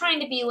 I'm not trying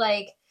to be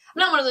like, I'm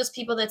not one of those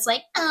people that's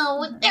like,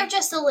 oh, they're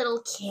just a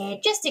little kid,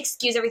 just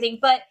excuse everything.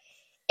 But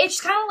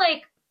it's kind of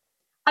like,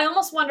 I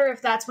almost wonder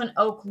if that's when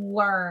Oak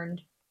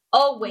learned,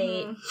 oh,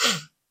 wait.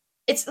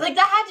 It's like,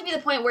 that had to be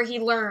the point where he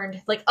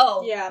learned, like,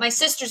 oh, my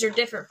sisters are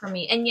different from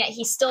me. And yet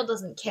he still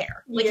doesn't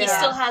care. Like, he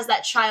still has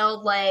that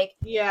childlike,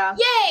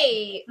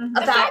 yay,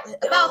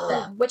 about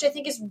them, which I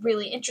think is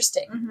really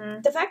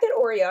interesting. The fact that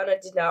Oriana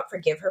did not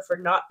forgive her for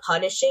not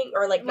punishing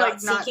or not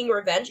seeking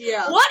revenge.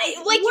 Yeah. What?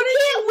 Like, What you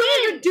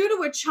can't you win. do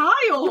to a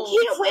child?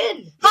 You can't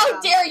win.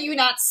 How dare you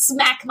not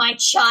smack my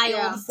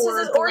child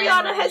for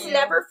Oriana has glamoring you.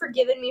 never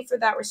forgiven me for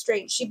that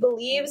restraint. She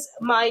believes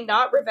my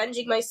not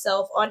revenging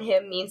myself on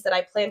him means that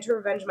I plan to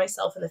revenge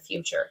myself in the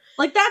future.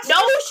 Like that's No,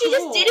 she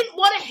cruel. just didn't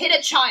want to hit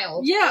a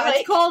child. Yeah, Like,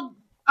 it's called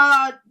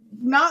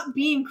not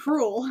being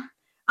cruel.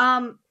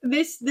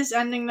 This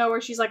ending though,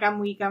 where she's like, I'm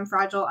weak, I'm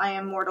fragile, I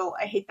am mortal,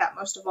 I hate that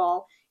most of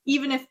all.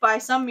 Even if by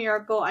some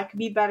miracle I could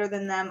be better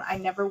than them, I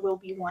never will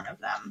be one of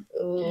them.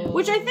 ooh.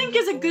 Which I think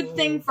is a good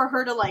thing for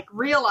her to like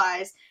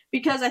realize,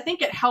 because I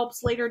think it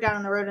helps later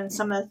down the road in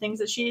some of the things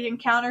that she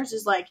encounters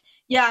is like,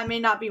 yeah, I may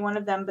not be one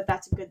of them, but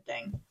that's a good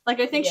thing. Like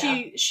I think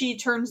she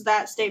turns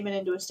that statement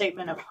into a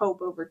statement of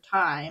hope over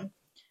time.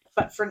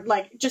 But for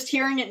like just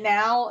hearing it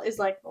now is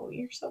like, oh,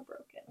 you're so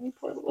broken, you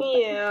poor little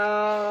thing.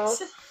 Yeah.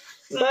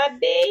 My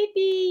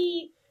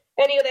baby.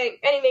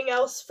 Anything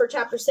else for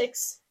chapter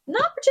 6?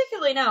 Not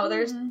particularly, no.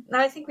 There's.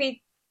 I think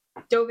we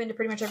dove into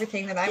pretty much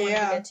everything that I wanted to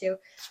get to.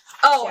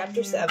 Oh,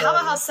 Chapter 7. How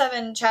about how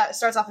 7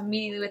 starts off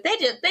immediately with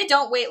they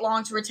don't wait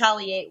long to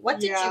retaliate. What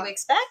did you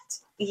expect?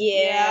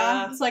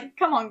 Yeah. It's like,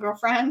 come on,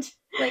 girlfriend.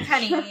 Like,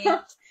 honey,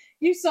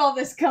 You saw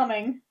this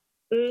coming.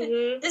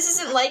 this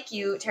isn't like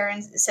you.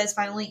 Taryn says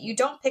finally. You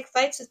don't pick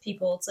fights with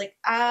people. It's like,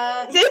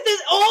 This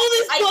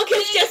book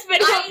has just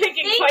been about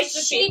picking fights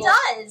with people.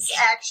 She does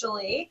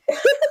actually.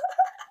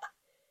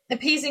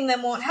 Appeasing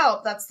them won't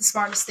help. That's the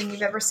smartest thing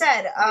you've ever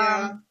said.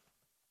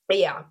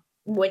 Yeah.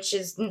 which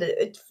is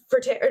for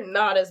Taryn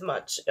not as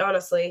much.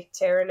 Honestly,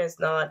 Taryn is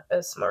not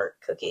a smart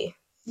cookie.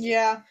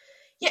 Yeah.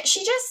 Yeah,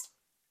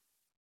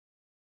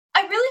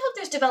 I really hope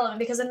there's development,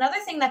 because another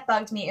thing that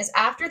bugged me is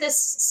after this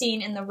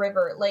scene in the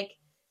river, like,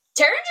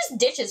 Taryn just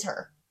ditches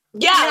her.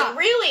 Yeah,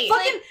 really.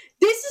 Fucking,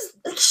 this is,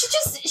 like, she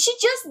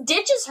just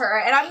ditches her,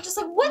 and I'm just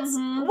like,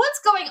 what's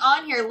going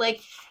on here?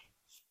 Like,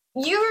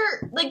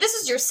 you're, like, this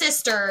is your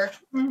sister,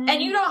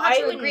 and you don't have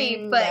to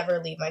agree, but... I would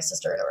never leave my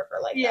sister in a river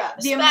like that.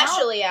 The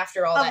Especially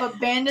after all that.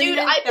 Abandonment. Dude,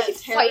 I'd be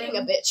fighting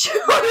a bitch.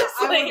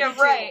 Honestly, you're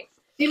right.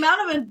 The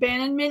amount of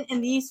abandonment in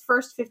these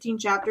first 15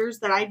 chapters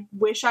that I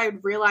wish I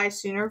had realized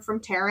sooner from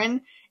Taryn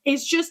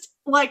is just,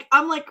 like,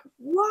 I'm like,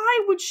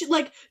 why would she,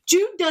 like,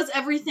 Jude does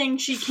everything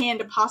she can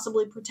to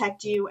possibly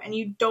protect you, and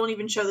you don't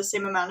even show the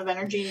same amount of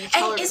energy, and you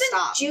tell her to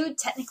stop. Isn't Jude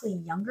technically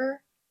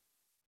younger?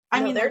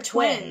 I mean, they're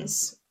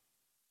twins.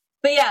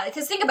 But yeah,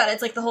 because think about it,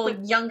 it's like the whole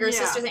younger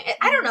sister thing.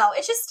 I don't know,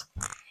 it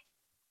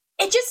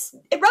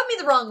rubbed me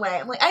the wrong way.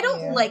 I'm like, I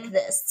don't like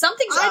this.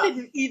 Something's up. I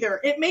didn't either.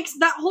 It makes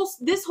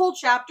this whole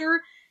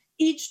chapter...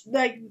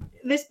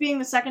 this being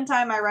the second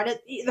time I read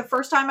it, the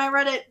first time I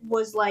read it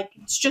was like,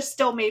 it's just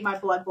still made my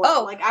blood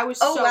boil. Like, I was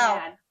so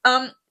mad.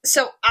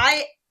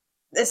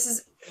 This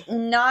is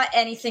not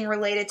anything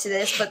related to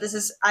this, but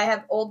I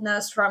have old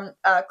notes from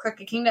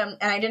Crooked Kingdom,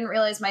 and I didn't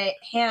realize my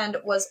hand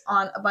was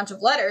on a bunch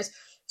of letters.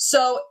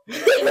 So, in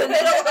the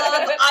middle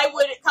of, I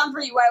would come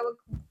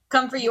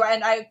for you,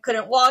 and I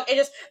couldn't walk, it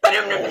just... If I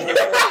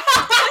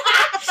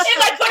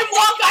couldn't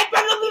walk, I...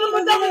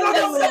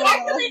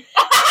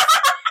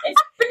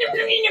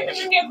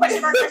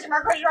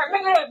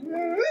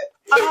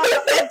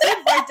 I did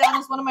write down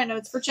as one of my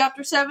notes for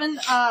chapter 7,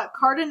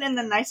 Carden in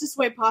the nicest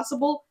way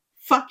possible,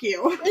 fuck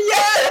you.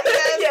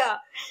 Yeah.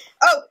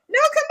 Oh, no,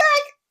 come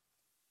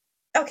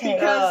back! Okay.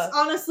 Because,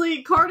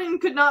 honestly, Carden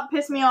could not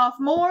piss me off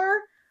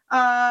more,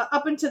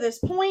 up until this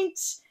point.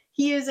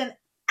 He is an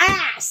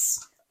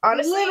ass!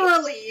 Honestly,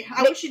 literally.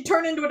 I wish he'd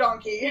turn into a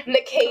donkey.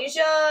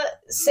 Nikasia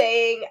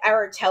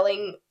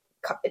telling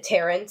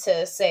Taryn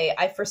to say,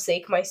 I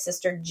forsake my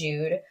sister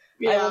Jude.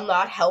 I will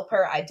not help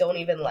her. I don't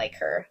even like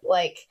her.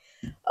 Like,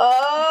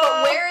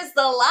 but where is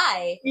the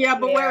lie? Yeah,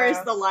 but where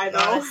is the lie, though?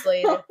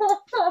 Honestly.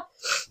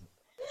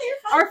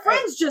 Our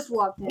friends just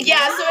walked in.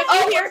 Yeah, so if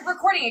you hear... We're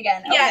recording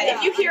again. Yeah,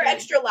 if you hear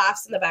extra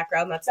laughs in the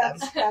background, that's them.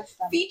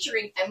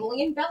 Featuring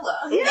Emily and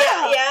Bella.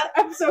 Yeah.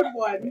 Episode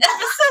 1.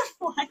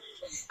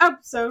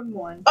 Episode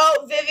 1.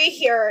 Oh, Vivi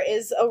here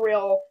is a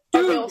real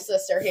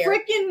sister here.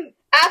 Freaking...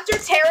 After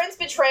Taryn's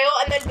betrayal,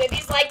 and then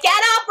Vivi's like, get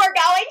up, we're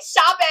going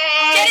shopping!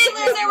 Get it,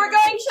 Lizzie, we're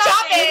going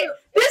shopping!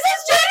 This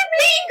is just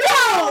Mean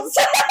Girls!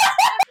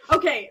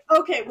 Okay,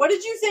 what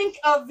did you think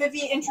of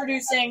Vivi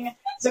introducing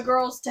the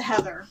girls to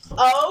Heather?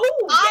 Oh,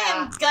 yeah. I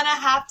am gonna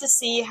have to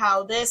see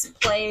how this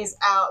plays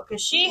out,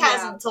 because she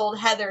hasn't told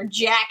Heather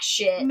jack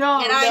shit.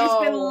 No, and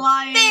I've been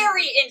lying.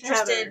 Very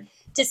interested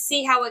to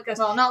see how it goes.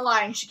 Well, not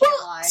lying, she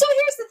can't lie. So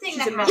here's the thing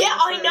that happens. Yeah,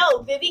 I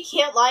know. Vivi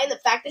can't lie, and the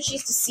fact that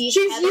she's deceived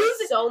Heather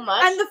so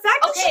much. And the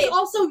fact that she's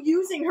also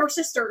using her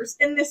sisters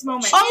in this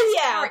moment. Oh,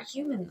 yeah. She's not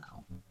human,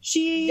 though.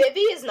 Vivi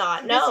is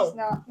not, no.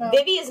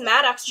 Vivi is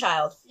Maddox's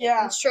child.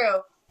 Yeah. It's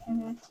true.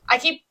 Mm-hmm. I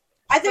think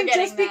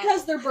just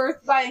because they're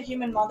birthed by a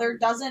human mother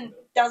doesn't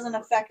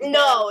affect their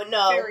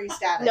fairy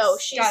status. No,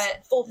 she's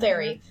full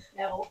fairy.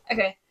 Mm-hmm. No.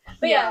 Okay.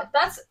 But yeah,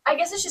 I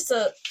guess it's just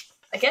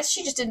I guess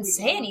she just didn't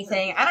say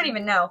anything. I don't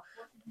even know.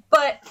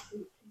 But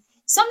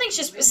something is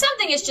just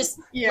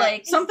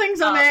like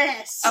something's a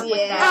mess. Up with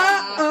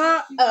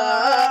that.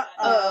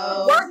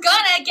 We're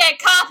gonna get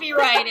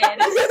copyrighted.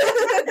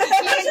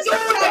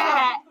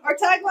 Our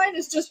tagline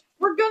is just,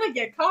 we're gonna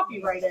get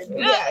copyrighted.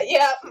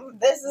 Yeah.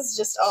 This is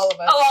just all of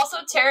us. Oh, also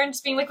Taryn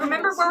just being like,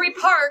 remember where we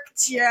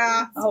parked?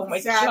 Yeah. Oh my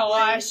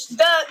gosh.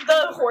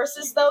 The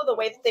horses though, the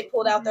way that they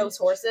pulled out those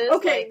horses.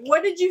 Okay,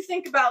 what did you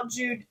think about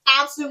Jude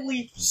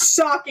absolutely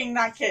socking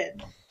that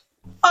kid?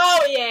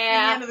 Oh yeah.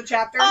 At the end of the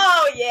chapter.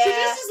 Oh yeah. She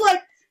just is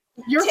like,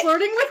 you're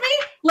flirting with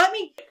me? Let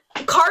me.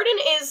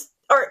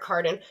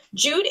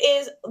 Jude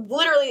is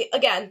literally,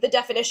 again, the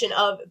definition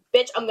of,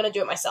 bitch, I'm gonna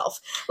do it myself.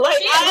 Like,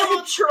 I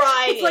will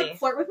try. It's like,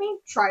 flirt with me?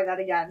 Try that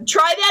again.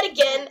 Try that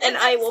again, and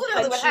I will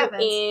punch you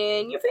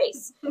in your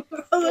face.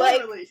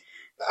 Literally.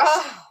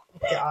 Oh,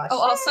 gosh. Oh,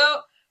 also,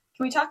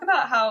 can we talk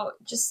about how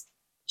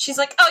she's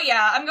like, oh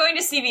yeah, I'm going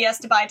to CVS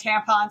to buy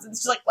tampons, and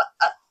it's just like, what?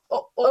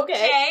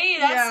 Okay,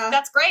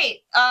 that's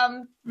great.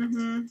 But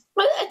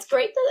it's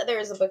great that there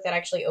is a book that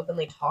actually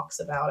openly talks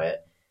about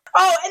it.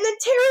 Oh, and then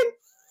Taryn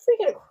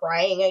freaking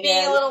crying again.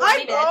 Being a little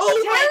bitch.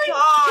 Oh my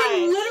god!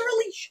 Can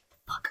literally shut the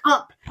fuck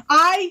up.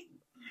 I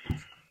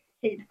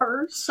hate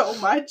her so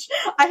much.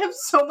 I have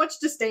so much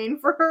disdain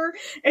for her.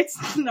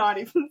 It's not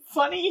even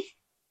funny.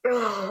 And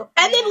then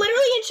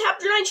literally in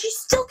chapter 9, she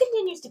still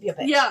continues to be a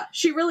bitch. Yeah,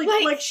 she really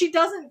like she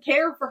doesn't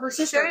care for her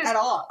sister at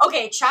all.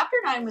 Okay, chapter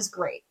 9 was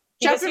great.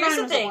 Chapter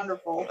 9 was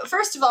wonderful.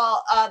 First of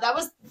all, that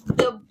was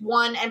the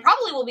one, and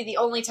probably will be the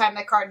only time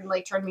that Carden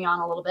turned me on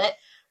a little bit.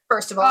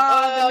 First of all,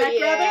 the neck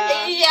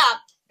grabbing? Yeah.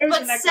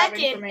 But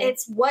second,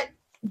 it's what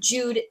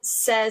Jude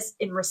says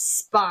in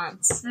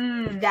response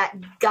that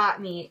got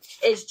me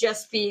is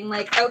just being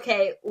like,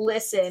 okay,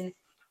 listen,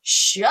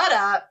 shut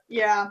up.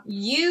 Yeah.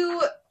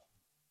 You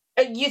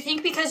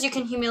think because you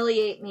can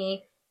humiliate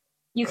me,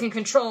 you can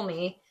control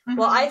me.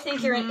 Well, I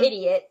think you're an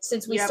idiot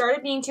since we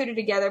started being tutored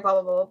together, blah,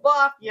 blah, blah, blah,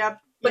 blah.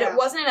 Yep. But it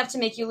wasn't enough to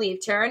make you leave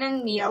Taryn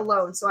and me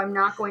alone, so I'm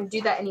not going to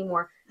do that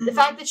anymore. The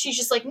fact that she's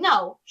just like,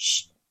 no,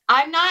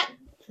 I'm not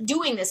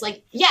doing this.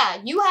 Like, yeah,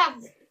 you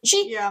have...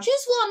 She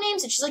just full on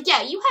names it. She's like,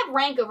 yeah, you have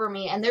rank over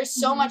me, and there's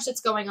so much that's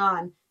going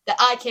on that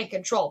I can't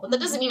control. But that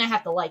doesn't mean I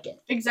have to like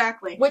it.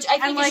 Exactly. Which I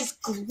think is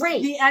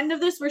great. The end of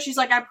this where she's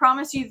like, I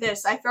promise you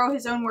this. I throw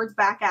his own words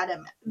back at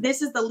him.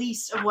 This is the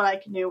least of what I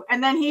can do.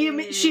 And then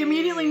she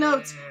immediately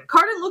notes,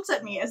 Carden looks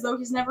at me as though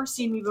he's never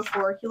seen me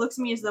before. He looks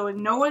at me as though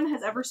no one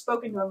has ever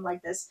spoken to him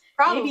like this.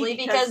 Probably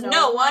because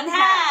no one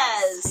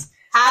has.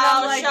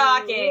 How like,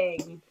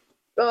 shocking.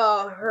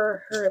 Oh,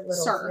 her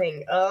little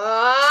thing.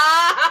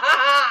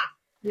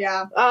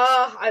 Yeah.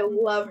 I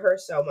love her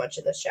so much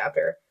in this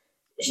chapter.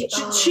 She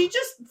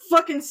just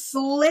fucking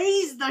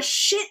slays the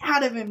shit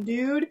out of him,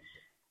 dude.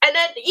 And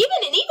then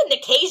even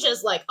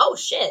Nikasia's like, oh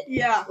shit.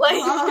 Yeah. Like,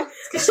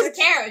 because she's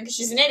Karen, because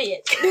she's an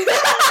idiot.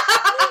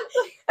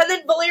 And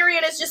then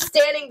Valerian is just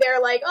standing there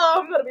like,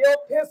 oh, I'm gonna be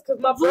all pissed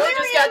because my boy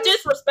just got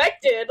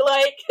disrespected.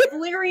 Like,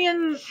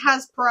 Valerian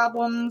has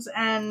problems,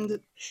 and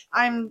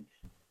I'm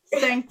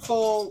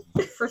thankful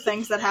for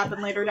things that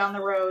happen later down the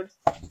road.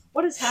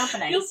 What is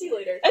happening? You'll see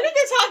later. I think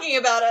they're talking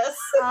about us.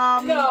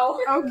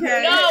 No.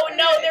 Okay.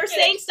 No, they're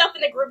saying stuff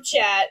in the group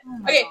chat.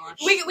 Oh Okay, gosh.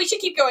 we should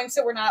keep going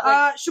so we're not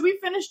like... Should we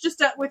finish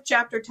just with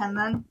chapter 10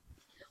 then?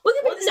 We'll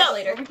pick this up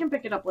later. We can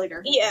pick it up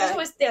later. Yeah.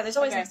 There's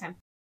always next time.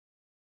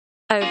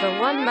 Over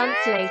 1 month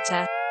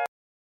later.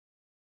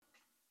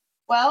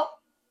 Well,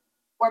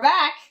 we're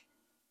back.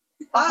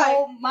 A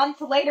whole month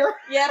later.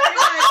 Yeah, pretty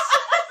much.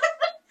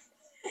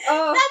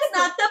 That's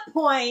not the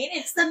point.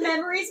 It's the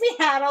memories we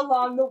had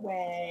along the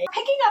way.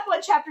 Picking up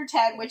on chapter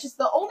 10, which is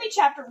the only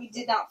chapter we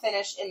did not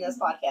finish in this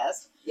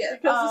podcast. Yeah,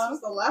 because this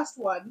was the last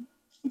one.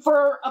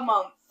 For a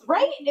month,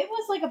 right? It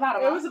was like about a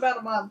month. It was about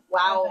a month.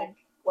 Wow. I think.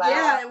 Wow.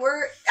 Yeah,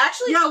 we're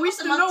actually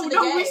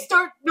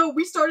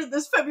we started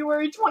this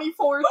February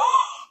 24th.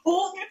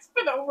 Oh, it's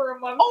been over a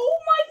month. Oh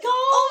my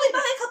god! only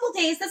by a couple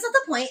days. That's not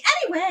the point.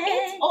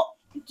 Anyway.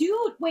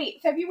 Dude,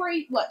 wait,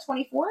 February, what,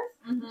 24th?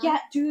 Mm-hmm. Yeah,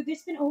 dude,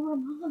 it's been over a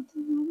month.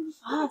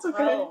 That's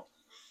okay.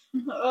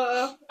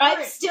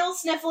 I'm still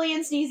sniffly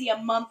and sneezy a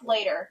month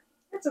later.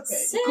 It's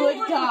okay. Good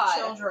We're God.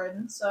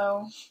 children,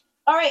 so...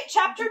 Alright,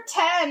 chapter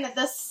 10,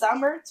 the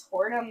summer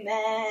tournament.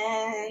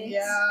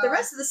 Yeah. The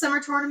rest of the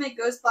summer tournament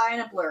goes by in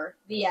a blur.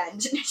 The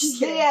end. Just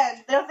The kidding.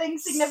 end. Nothing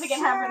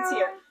significant happens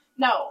here.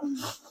 No.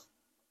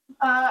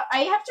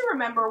 I have to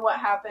remember what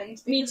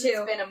happened. Me Because too.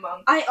 It's been a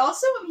month. I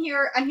also am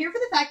here. I'm here for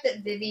the fact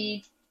that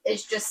Vivi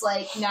is just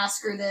like, nah,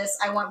 screw this.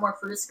 I want more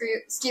fruit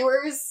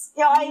skewers.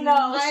 Yeah, I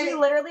know. She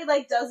literally,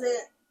 like, doesn't...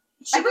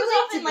 She I goes relate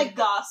off to and, like, Vivi.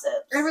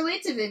 gossips. I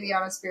relate to Vivi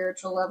on a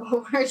spiritual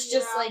level where it's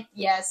just Yeah. like,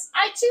 yes,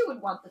 I too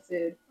would want the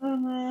food.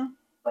 Mm-hmm.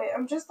 Wait,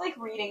 I'm just, like,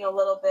 reading a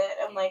little bit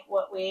and, like,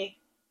 what we...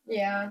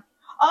 Yeah.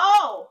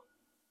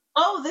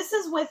 Oh, this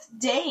is with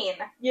Dane.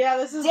 Yeah,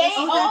 this is... Dane,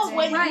 Dane.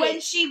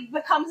 when she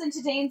comes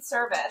into Dane's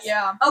service.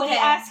 Yeah. When he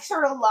asks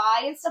her to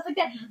lie and stuff like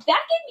that. That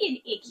gave me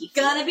an icky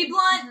feeling. Gonna be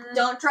blunt. Mhm.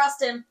 Don't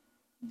trust him.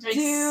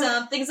 Dude.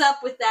 Something's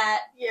up with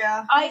that.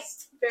 Yeah.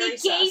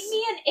 It gave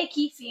me an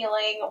icky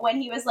feeling when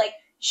he was like,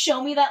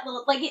 show me that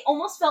little... Like, it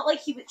almost felt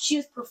like she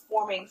was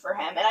performing for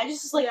him. And I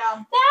just was like,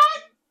 that...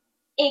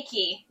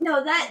 Icky.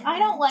 No, that... I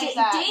don't like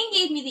that. Dane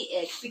gave me the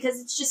ick because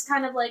it's just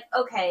kind of like,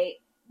 okay...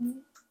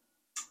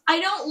 I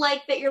don't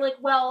like that you're like,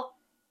 well,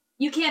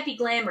 you can't be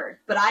glamored,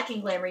 but I can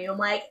glamour you. I'm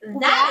like,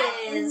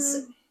 that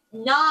is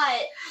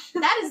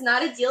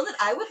not a deal that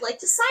I would like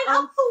to sign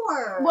up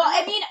for. Well,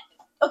 I mean,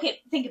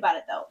 okay, think about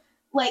it though.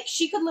 Like,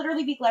 she could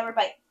literally be glamored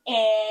by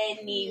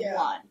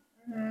anyone.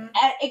 Mm-hmm.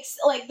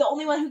 Like, the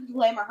only one who can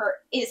glamour her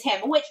is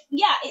him. Which,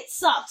 yeah, it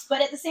sucks, but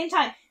at the same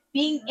time,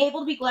 being able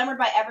to be glamored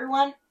by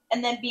everyone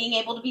and then being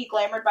able to be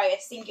glamored by a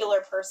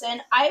singular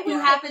person, I would Who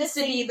pick happens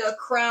to be the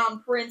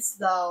crown prince,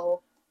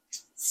 though.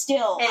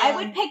 Still, And I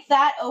would pick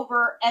that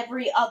over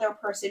every other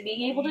person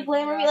being able to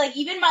glamour me. Like,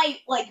 even my,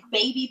 like,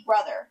 baby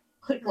brother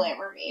could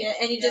glamour me. Yeah,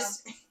 and you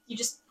just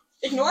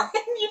ignore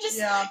him. You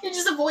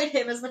just avoid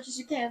him as much as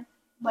you can.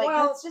 Like,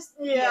 Well, that's just...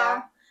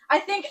 Yeah. I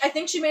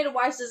think she made a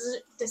wise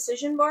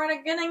decision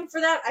bargaining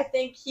for that. I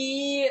think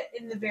he,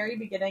 in the very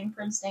beginning,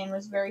 Prince Dane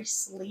was very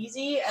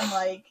sleazy and,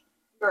 like,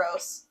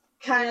 gross.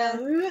 kind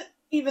of,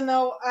 even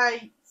though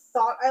I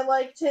thought I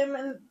liked him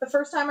and the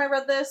first time I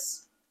read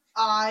this,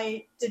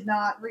 I did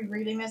not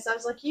rereading this. I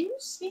was like, you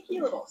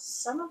sneaky little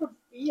son of a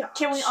bitch.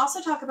 Can we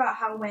also talk about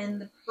how when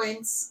the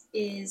prince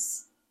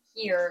is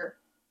here,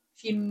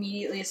 she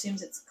immediately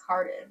assumes it's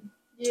Carden?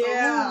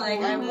 Yeah. Like,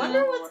 I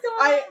wonder what's going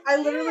on. I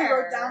literally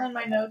there. wrote down in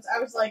my notes, I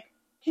was like,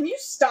 can you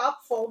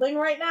stop folding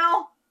right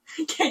now?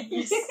 Can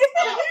you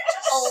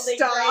Folding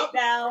Stop. right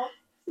now.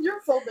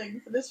 You're folding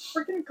for this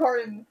freaking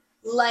Carden.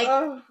 like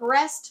Ugh.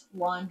 pressed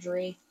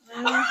laundry?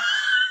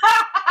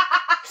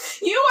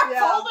 You are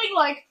folding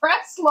like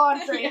pressed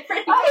laundry.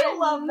 I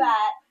love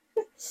that.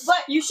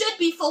 But you should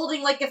be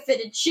folding like a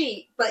fitted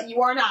sheet, but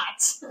you are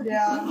not.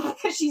 Yeah.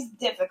 Because she's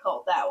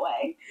difficult that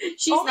way.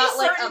 She's Only not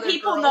like certain other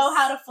people girls. know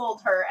how to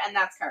fold her, and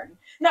that's Carden.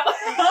 No.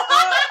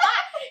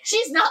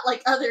 She's not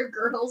like other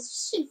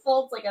girls. She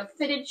folds like a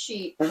fitted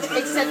sheet,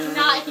 except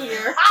not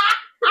here.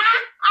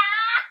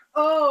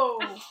 Oh.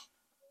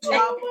 Yep.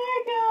 Oh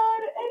my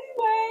god.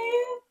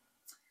 Anyway.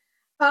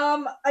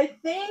 I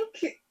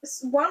think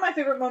one of my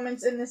favorite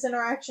moments in this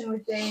interaction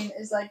with Dane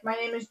is like, my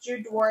name is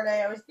Jude Duarte.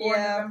 I was born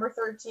November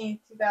 13th,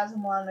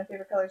 2001. My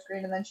favorite color is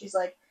green. And then she's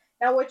like,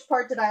 now which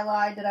part did I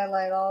lie? Did I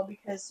lie at all?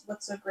 Because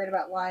what's so great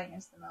about lying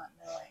is the not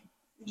knowing.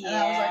 Yeah.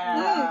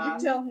 And I was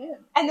like, you tell him.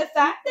 And the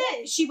fact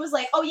that she was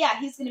like, oh yeah,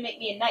 he's gonna make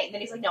me a knight. And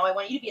then he's like, no, I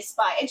want you to be a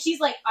spy. And she's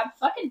like, I'm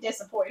fucking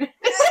disappointed.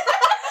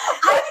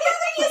 I'd rather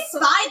be a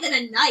spy than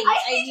a knight.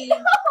 I mean,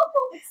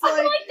 I'm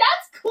like,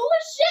 that's cool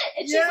as shit.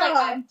 And she's like,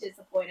 Yeah. I'm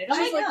disappointed. I'm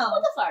I like, know.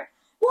 what the fuck?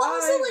 well,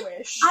 also, I like,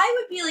 wish. I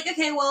would be like,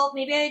 okay, well,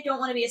 maybe I don't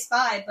want to be a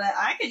spy, but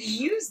I could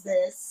use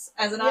this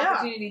as an Yeah.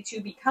 opportunity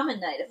to become a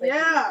knight if I do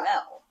Yeah.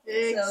 well. So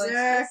it's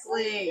just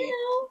like, Exactly.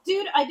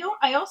 Dude,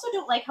 I also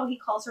don't like how he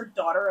calls her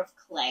daughter of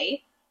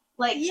clay.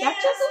 Like, Yeah.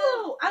 that's just a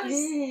little...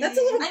 That's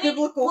a little I mean,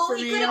 biblical well, for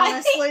he me, could've- I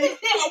honestly.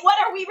 think what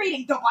are we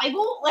reading? The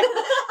Bible? Like,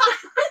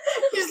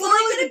 He's Well,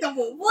 he literally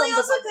double. Well, he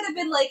also could have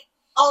been like,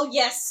 oh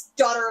yes,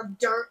 daughter of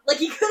dirt. Like,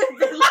 he could have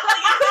been like,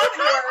 it could have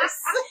been worse.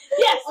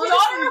 yes, Honestly,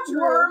 daughter of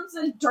true. worms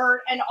and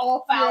dirt and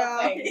all foul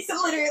Yeah. things.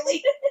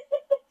 Literally.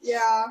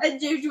 Yeah.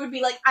 And Juju would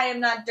be like, I am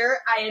not dirt,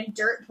 I am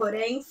dirt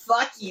pudding.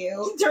 Fuck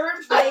you.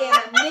 Dirt I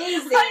am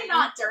amazing. I'm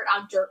not dirt,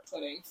 I'm dirt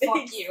pudding.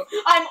 Fuck you.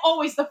 I'm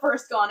always the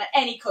first gone at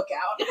any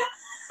cookout.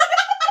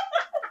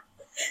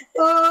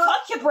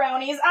 Fuck your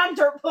brownies, I'm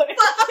dirt pudding.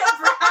 Fuck your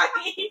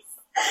brownies.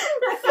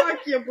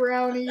 Fuck you,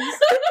 brownies.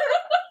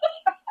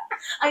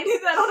 I need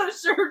that on a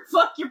shirt.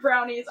 Fuck your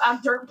brownies,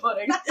 I'm dirt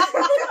pudding.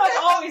 I'm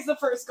always the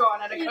first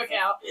gone at a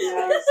cookout.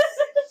 Yes.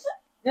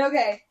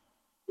 Okay.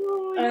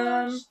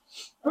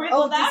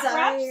 Well, that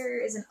desire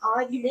is an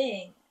odd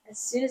thing. As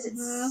soon as it's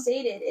Mhm.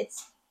 stated,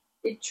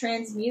 it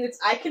transmutes.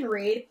 I can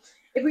read.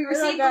 If we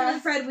receive Okay. golden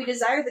thread, we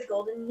desire the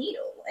golden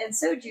needle. And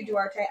so, Jude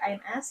Duarte, I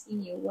am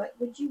asking you, what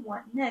would you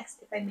want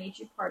next if I made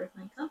you part of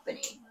my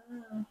company?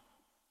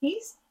 he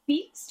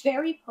speaks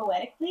very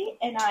poetically,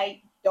 and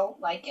I don't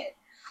like it.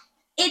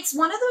 It's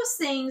one of those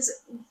things.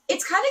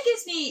 It kind of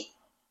gives me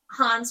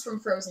Hans from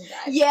Frozen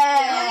vibes.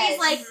 Yeah. Where he's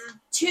like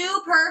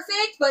too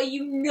perfect, but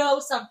you know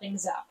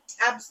something's up.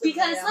 Absolutely.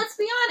 Because let's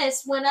be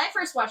honest, when I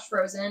first watched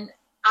Frozen,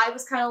 I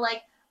was kind of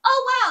like,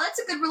 "Oh wow, that's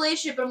a good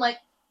relationship." But I'm like,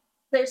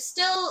 there's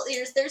something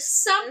there's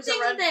a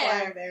red there,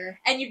 flag there.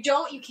 and you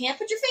can't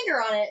put your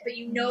finger on it, but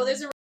you know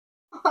there's a.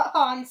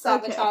 On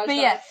sabotage. But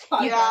yeah,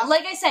 Yeah.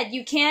 like I said,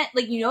 you can't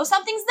like you know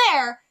something's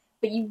there,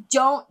 but you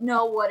don't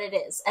know what it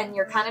is, and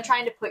you're kind of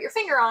trying to put your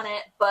finger on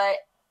it, but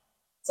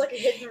It's like a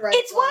hidden red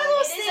it's one of flag.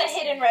 those It is things. a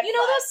hidden red You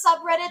know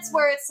flag. those subreddits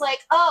where it's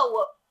like,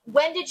 oh,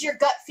 when did your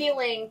gut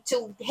feeling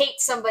to hate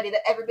somebody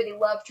that everybody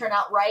loved turn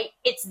out right?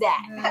 It's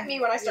that. At me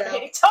when I started Yeah.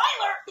 hating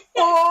Tyler.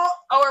 Oh,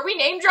 are we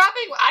name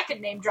dropping? I could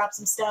name drop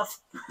some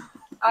stuff.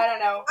 I don't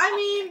know. I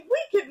mean,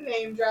 we could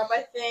name drop,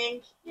 I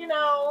think. You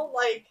know,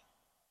 like,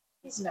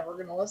 he's never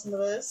gonna listen to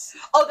this.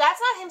 Oh, that's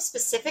not him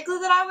specifically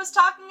that I was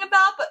talking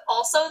about, but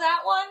also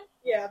that one.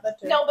 Yeah, that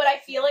too. No, but I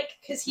feel like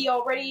because he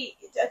already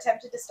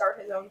attempted to start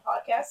his own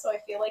podcast, so I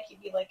feel like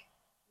he'd be like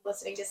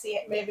listening to see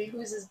it. Maybe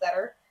whose is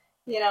better,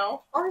 you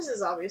know? Ours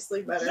is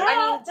obviously better. Yeah.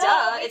 I mean,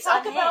 duh, we it's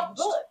talk about unhinged.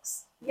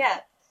 books. Yeah.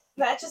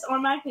 That just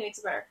automatically makes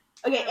it better.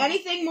 Okay,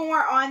 anything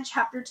more on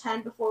chapter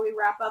 10 before we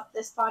wrap up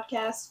this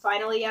podcast?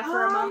 Finally,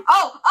 after a month.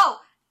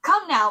 Oh,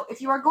 come now. If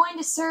you are going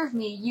to serve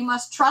me, you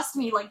must trust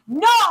me. Like,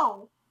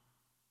 no!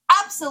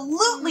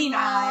 Absolutely No.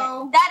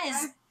 not. That is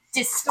I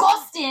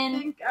disgusting.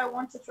 think I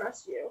want to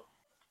trust you.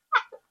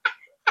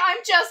 I'm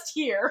just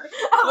here.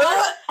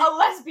 A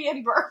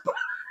lesbian burp.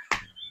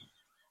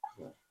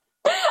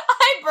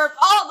 I burp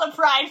all the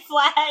pride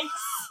flags.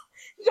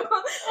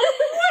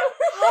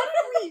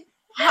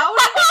 How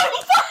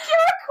Fuck,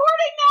 you're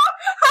recording now.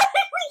 How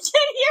did we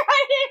get here?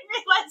 I didn't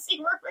realize you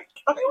were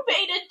recording. You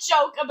made a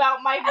joke about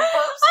my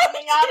burps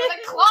coming out of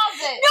the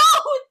closet. No,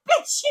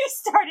 bitch, you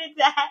started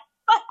that.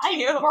 Fuck I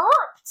you.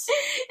 burped.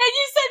 And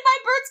you said my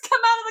birds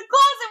come out of the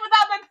closet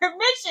without my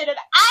permission, and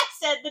I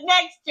said the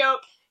next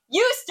joke.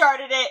 You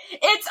started it.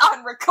 It's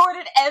on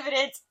recorded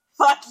evidence.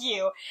 Fuck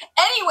you.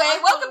 Anyway,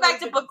 welcome back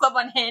to Book Club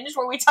Unhinged,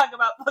 where we talk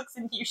about books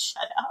and you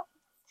shut up.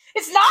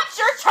 It's not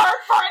your turn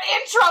for an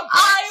intro. Bitch.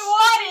 I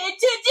wanted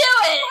to do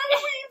it. Why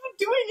are we even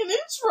doing an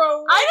intro?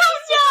 I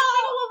don't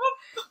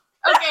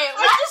know. Okay,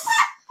 let's just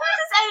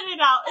edit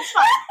it out. It's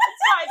fine.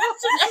 It's fine.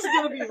 This is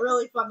gonna be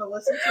really fun to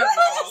listen to.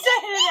 Let's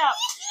edit it out.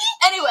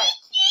 Anyway,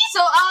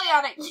 so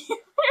Alianna,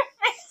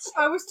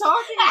 I was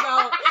talking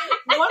about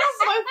one of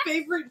my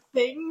favorite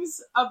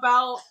things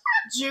about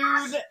Jude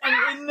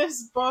and in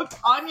this book,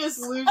 Anya's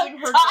losing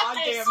her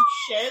goddamn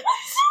shit.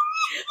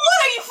 what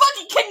are you,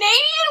 fucking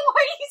Canadian?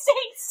 Why are you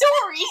saying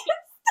sorry?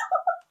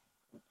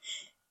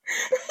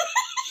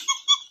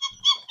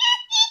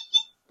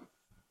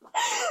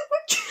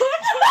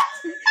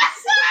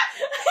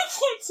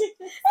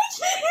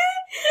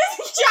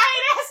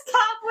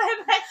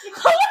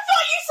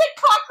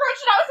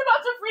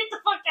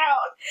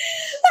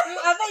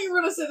 thought you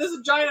were gonna say this is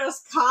a giant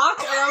ass cock,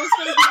 and I was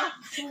gonna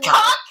be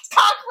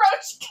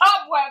Cockroach,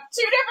 cobweb.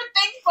 Two different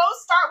things both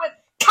start with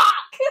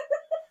cock.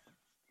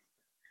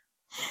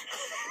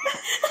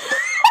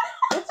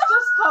 It's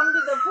just come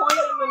to the point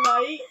in the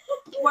night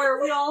where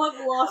we all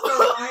have lost our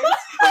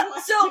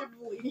minds So,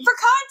 collectively. for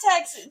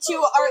context to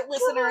our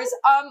listeners,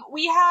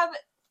 we have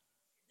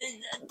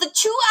the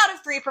 2 out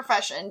of 3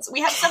 professions.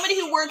 We have somebody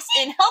who works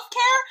in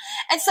healthcare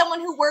and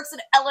someone who works in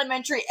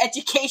elementary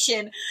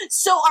education.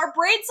 So our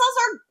brain cells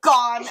are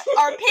gone.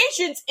 Our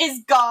patience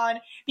is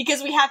gone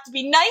because we have to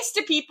be nice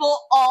to people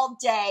all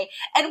day.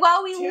 And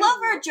while we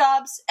love our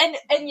jobs, and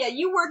yeah,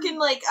 you work in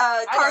like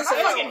car I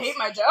sales. fucking hate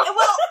my job.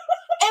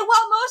 And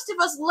while most of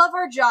us love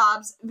our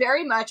jobs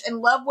very much and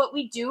love what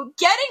we do,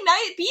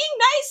 being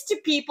nice to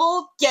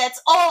people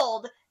gets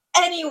old.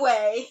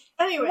 Anyway,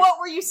 what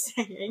were you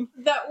saying?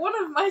 That one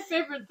of my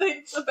favorite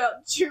things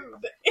about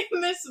Jude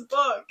in this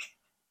book,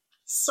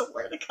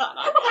 swear to God,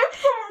 one of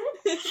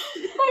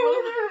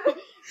my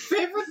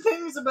favorite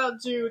things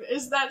about Jude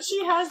is that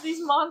she has these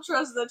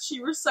mantras that she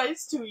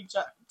recites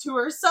to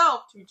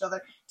herself.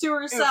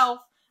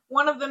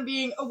 One of them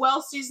being, a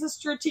well-seasoned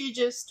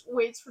strategist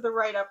waits for the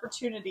right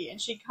opportunity, and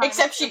she kind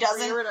Except of she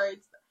doesn't.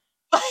 reiterates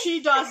that.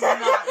 She does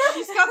not.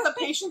 She's got the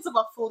patience of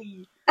a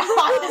flea.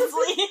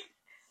 Honestly.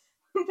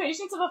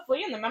 Patience of a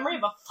flea and the memory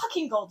of a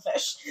fucking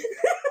goldfish.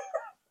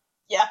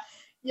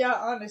 Yeah,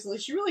 honestly,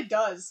 she really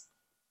does.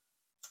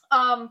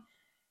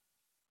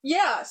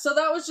 Yeah, so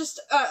that was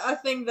just a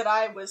thing that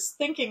I was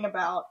thinking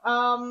about.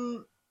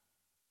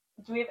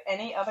 Do we have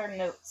any other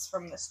notes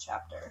from this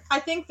chapter? I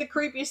think the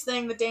creepiest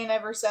thing that Dane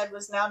ever said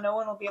was, now no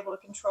one will be able to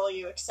control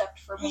you except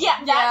for me.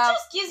 Yeah, that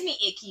just gives me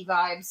icky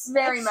vibes.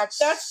 Very much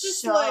that's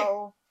just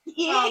so.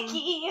 like,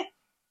 Icky.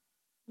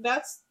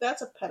 That's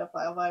a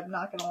pedophile vibe,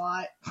 not gonna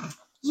lie.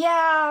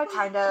 Yeah,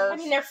 kind of. I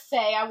mean, they're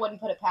fae. I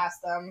wouldn't put it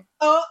past them.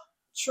 Oh,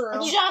 true.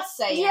 I'm just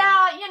saying.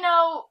 Yeah,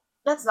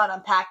 let's not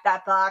unpack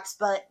that box,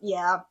 but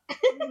yeah.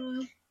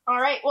 All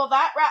right, well,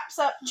 that wraps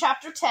up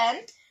chapter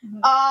 10.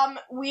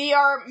 We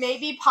are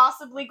maybe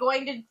possibly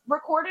going to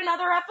record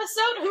another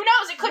episode. Who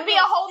knows? It could be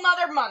a whole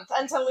nother month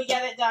until we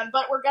get it done.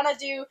 But we're going to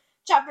do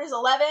chapters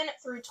 11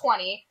 through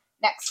 20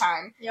 next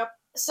time. Yep.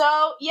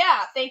 So,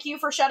 yeah, thank you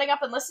for shutting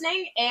up and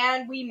listening,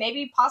 and we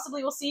maybe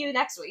possibly will see you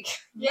next week.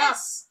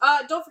 Yes.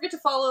 Don't forget to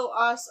follow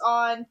us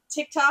on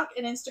TikTok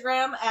and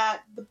Instagram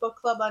at the Book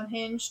Club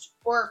Unhinged,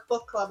 or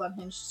Book Club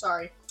Unhinged,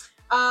 sorry.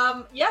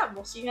 Yeah,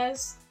 we'll see you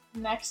guys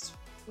next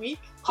week.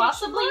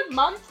 Possibly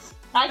month?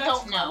 I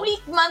don't know.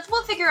 Month,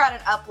 we'll figure out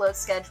an upload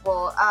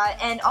schedule.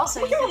 And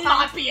also, we will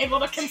not be able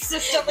to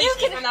consistently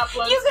keep an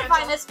upload You can schedule.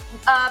 find this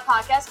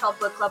podcast called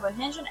Book Club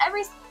Unhinged on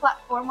every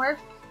platform where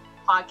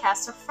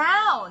podcasts are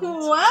found.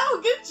 Wow,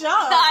 good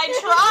job. I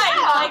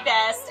tried my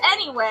best.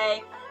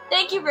 Anyway,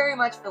 thank you very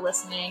much for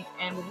listening,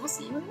 and we will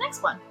see you in the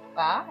next one.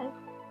 Bye.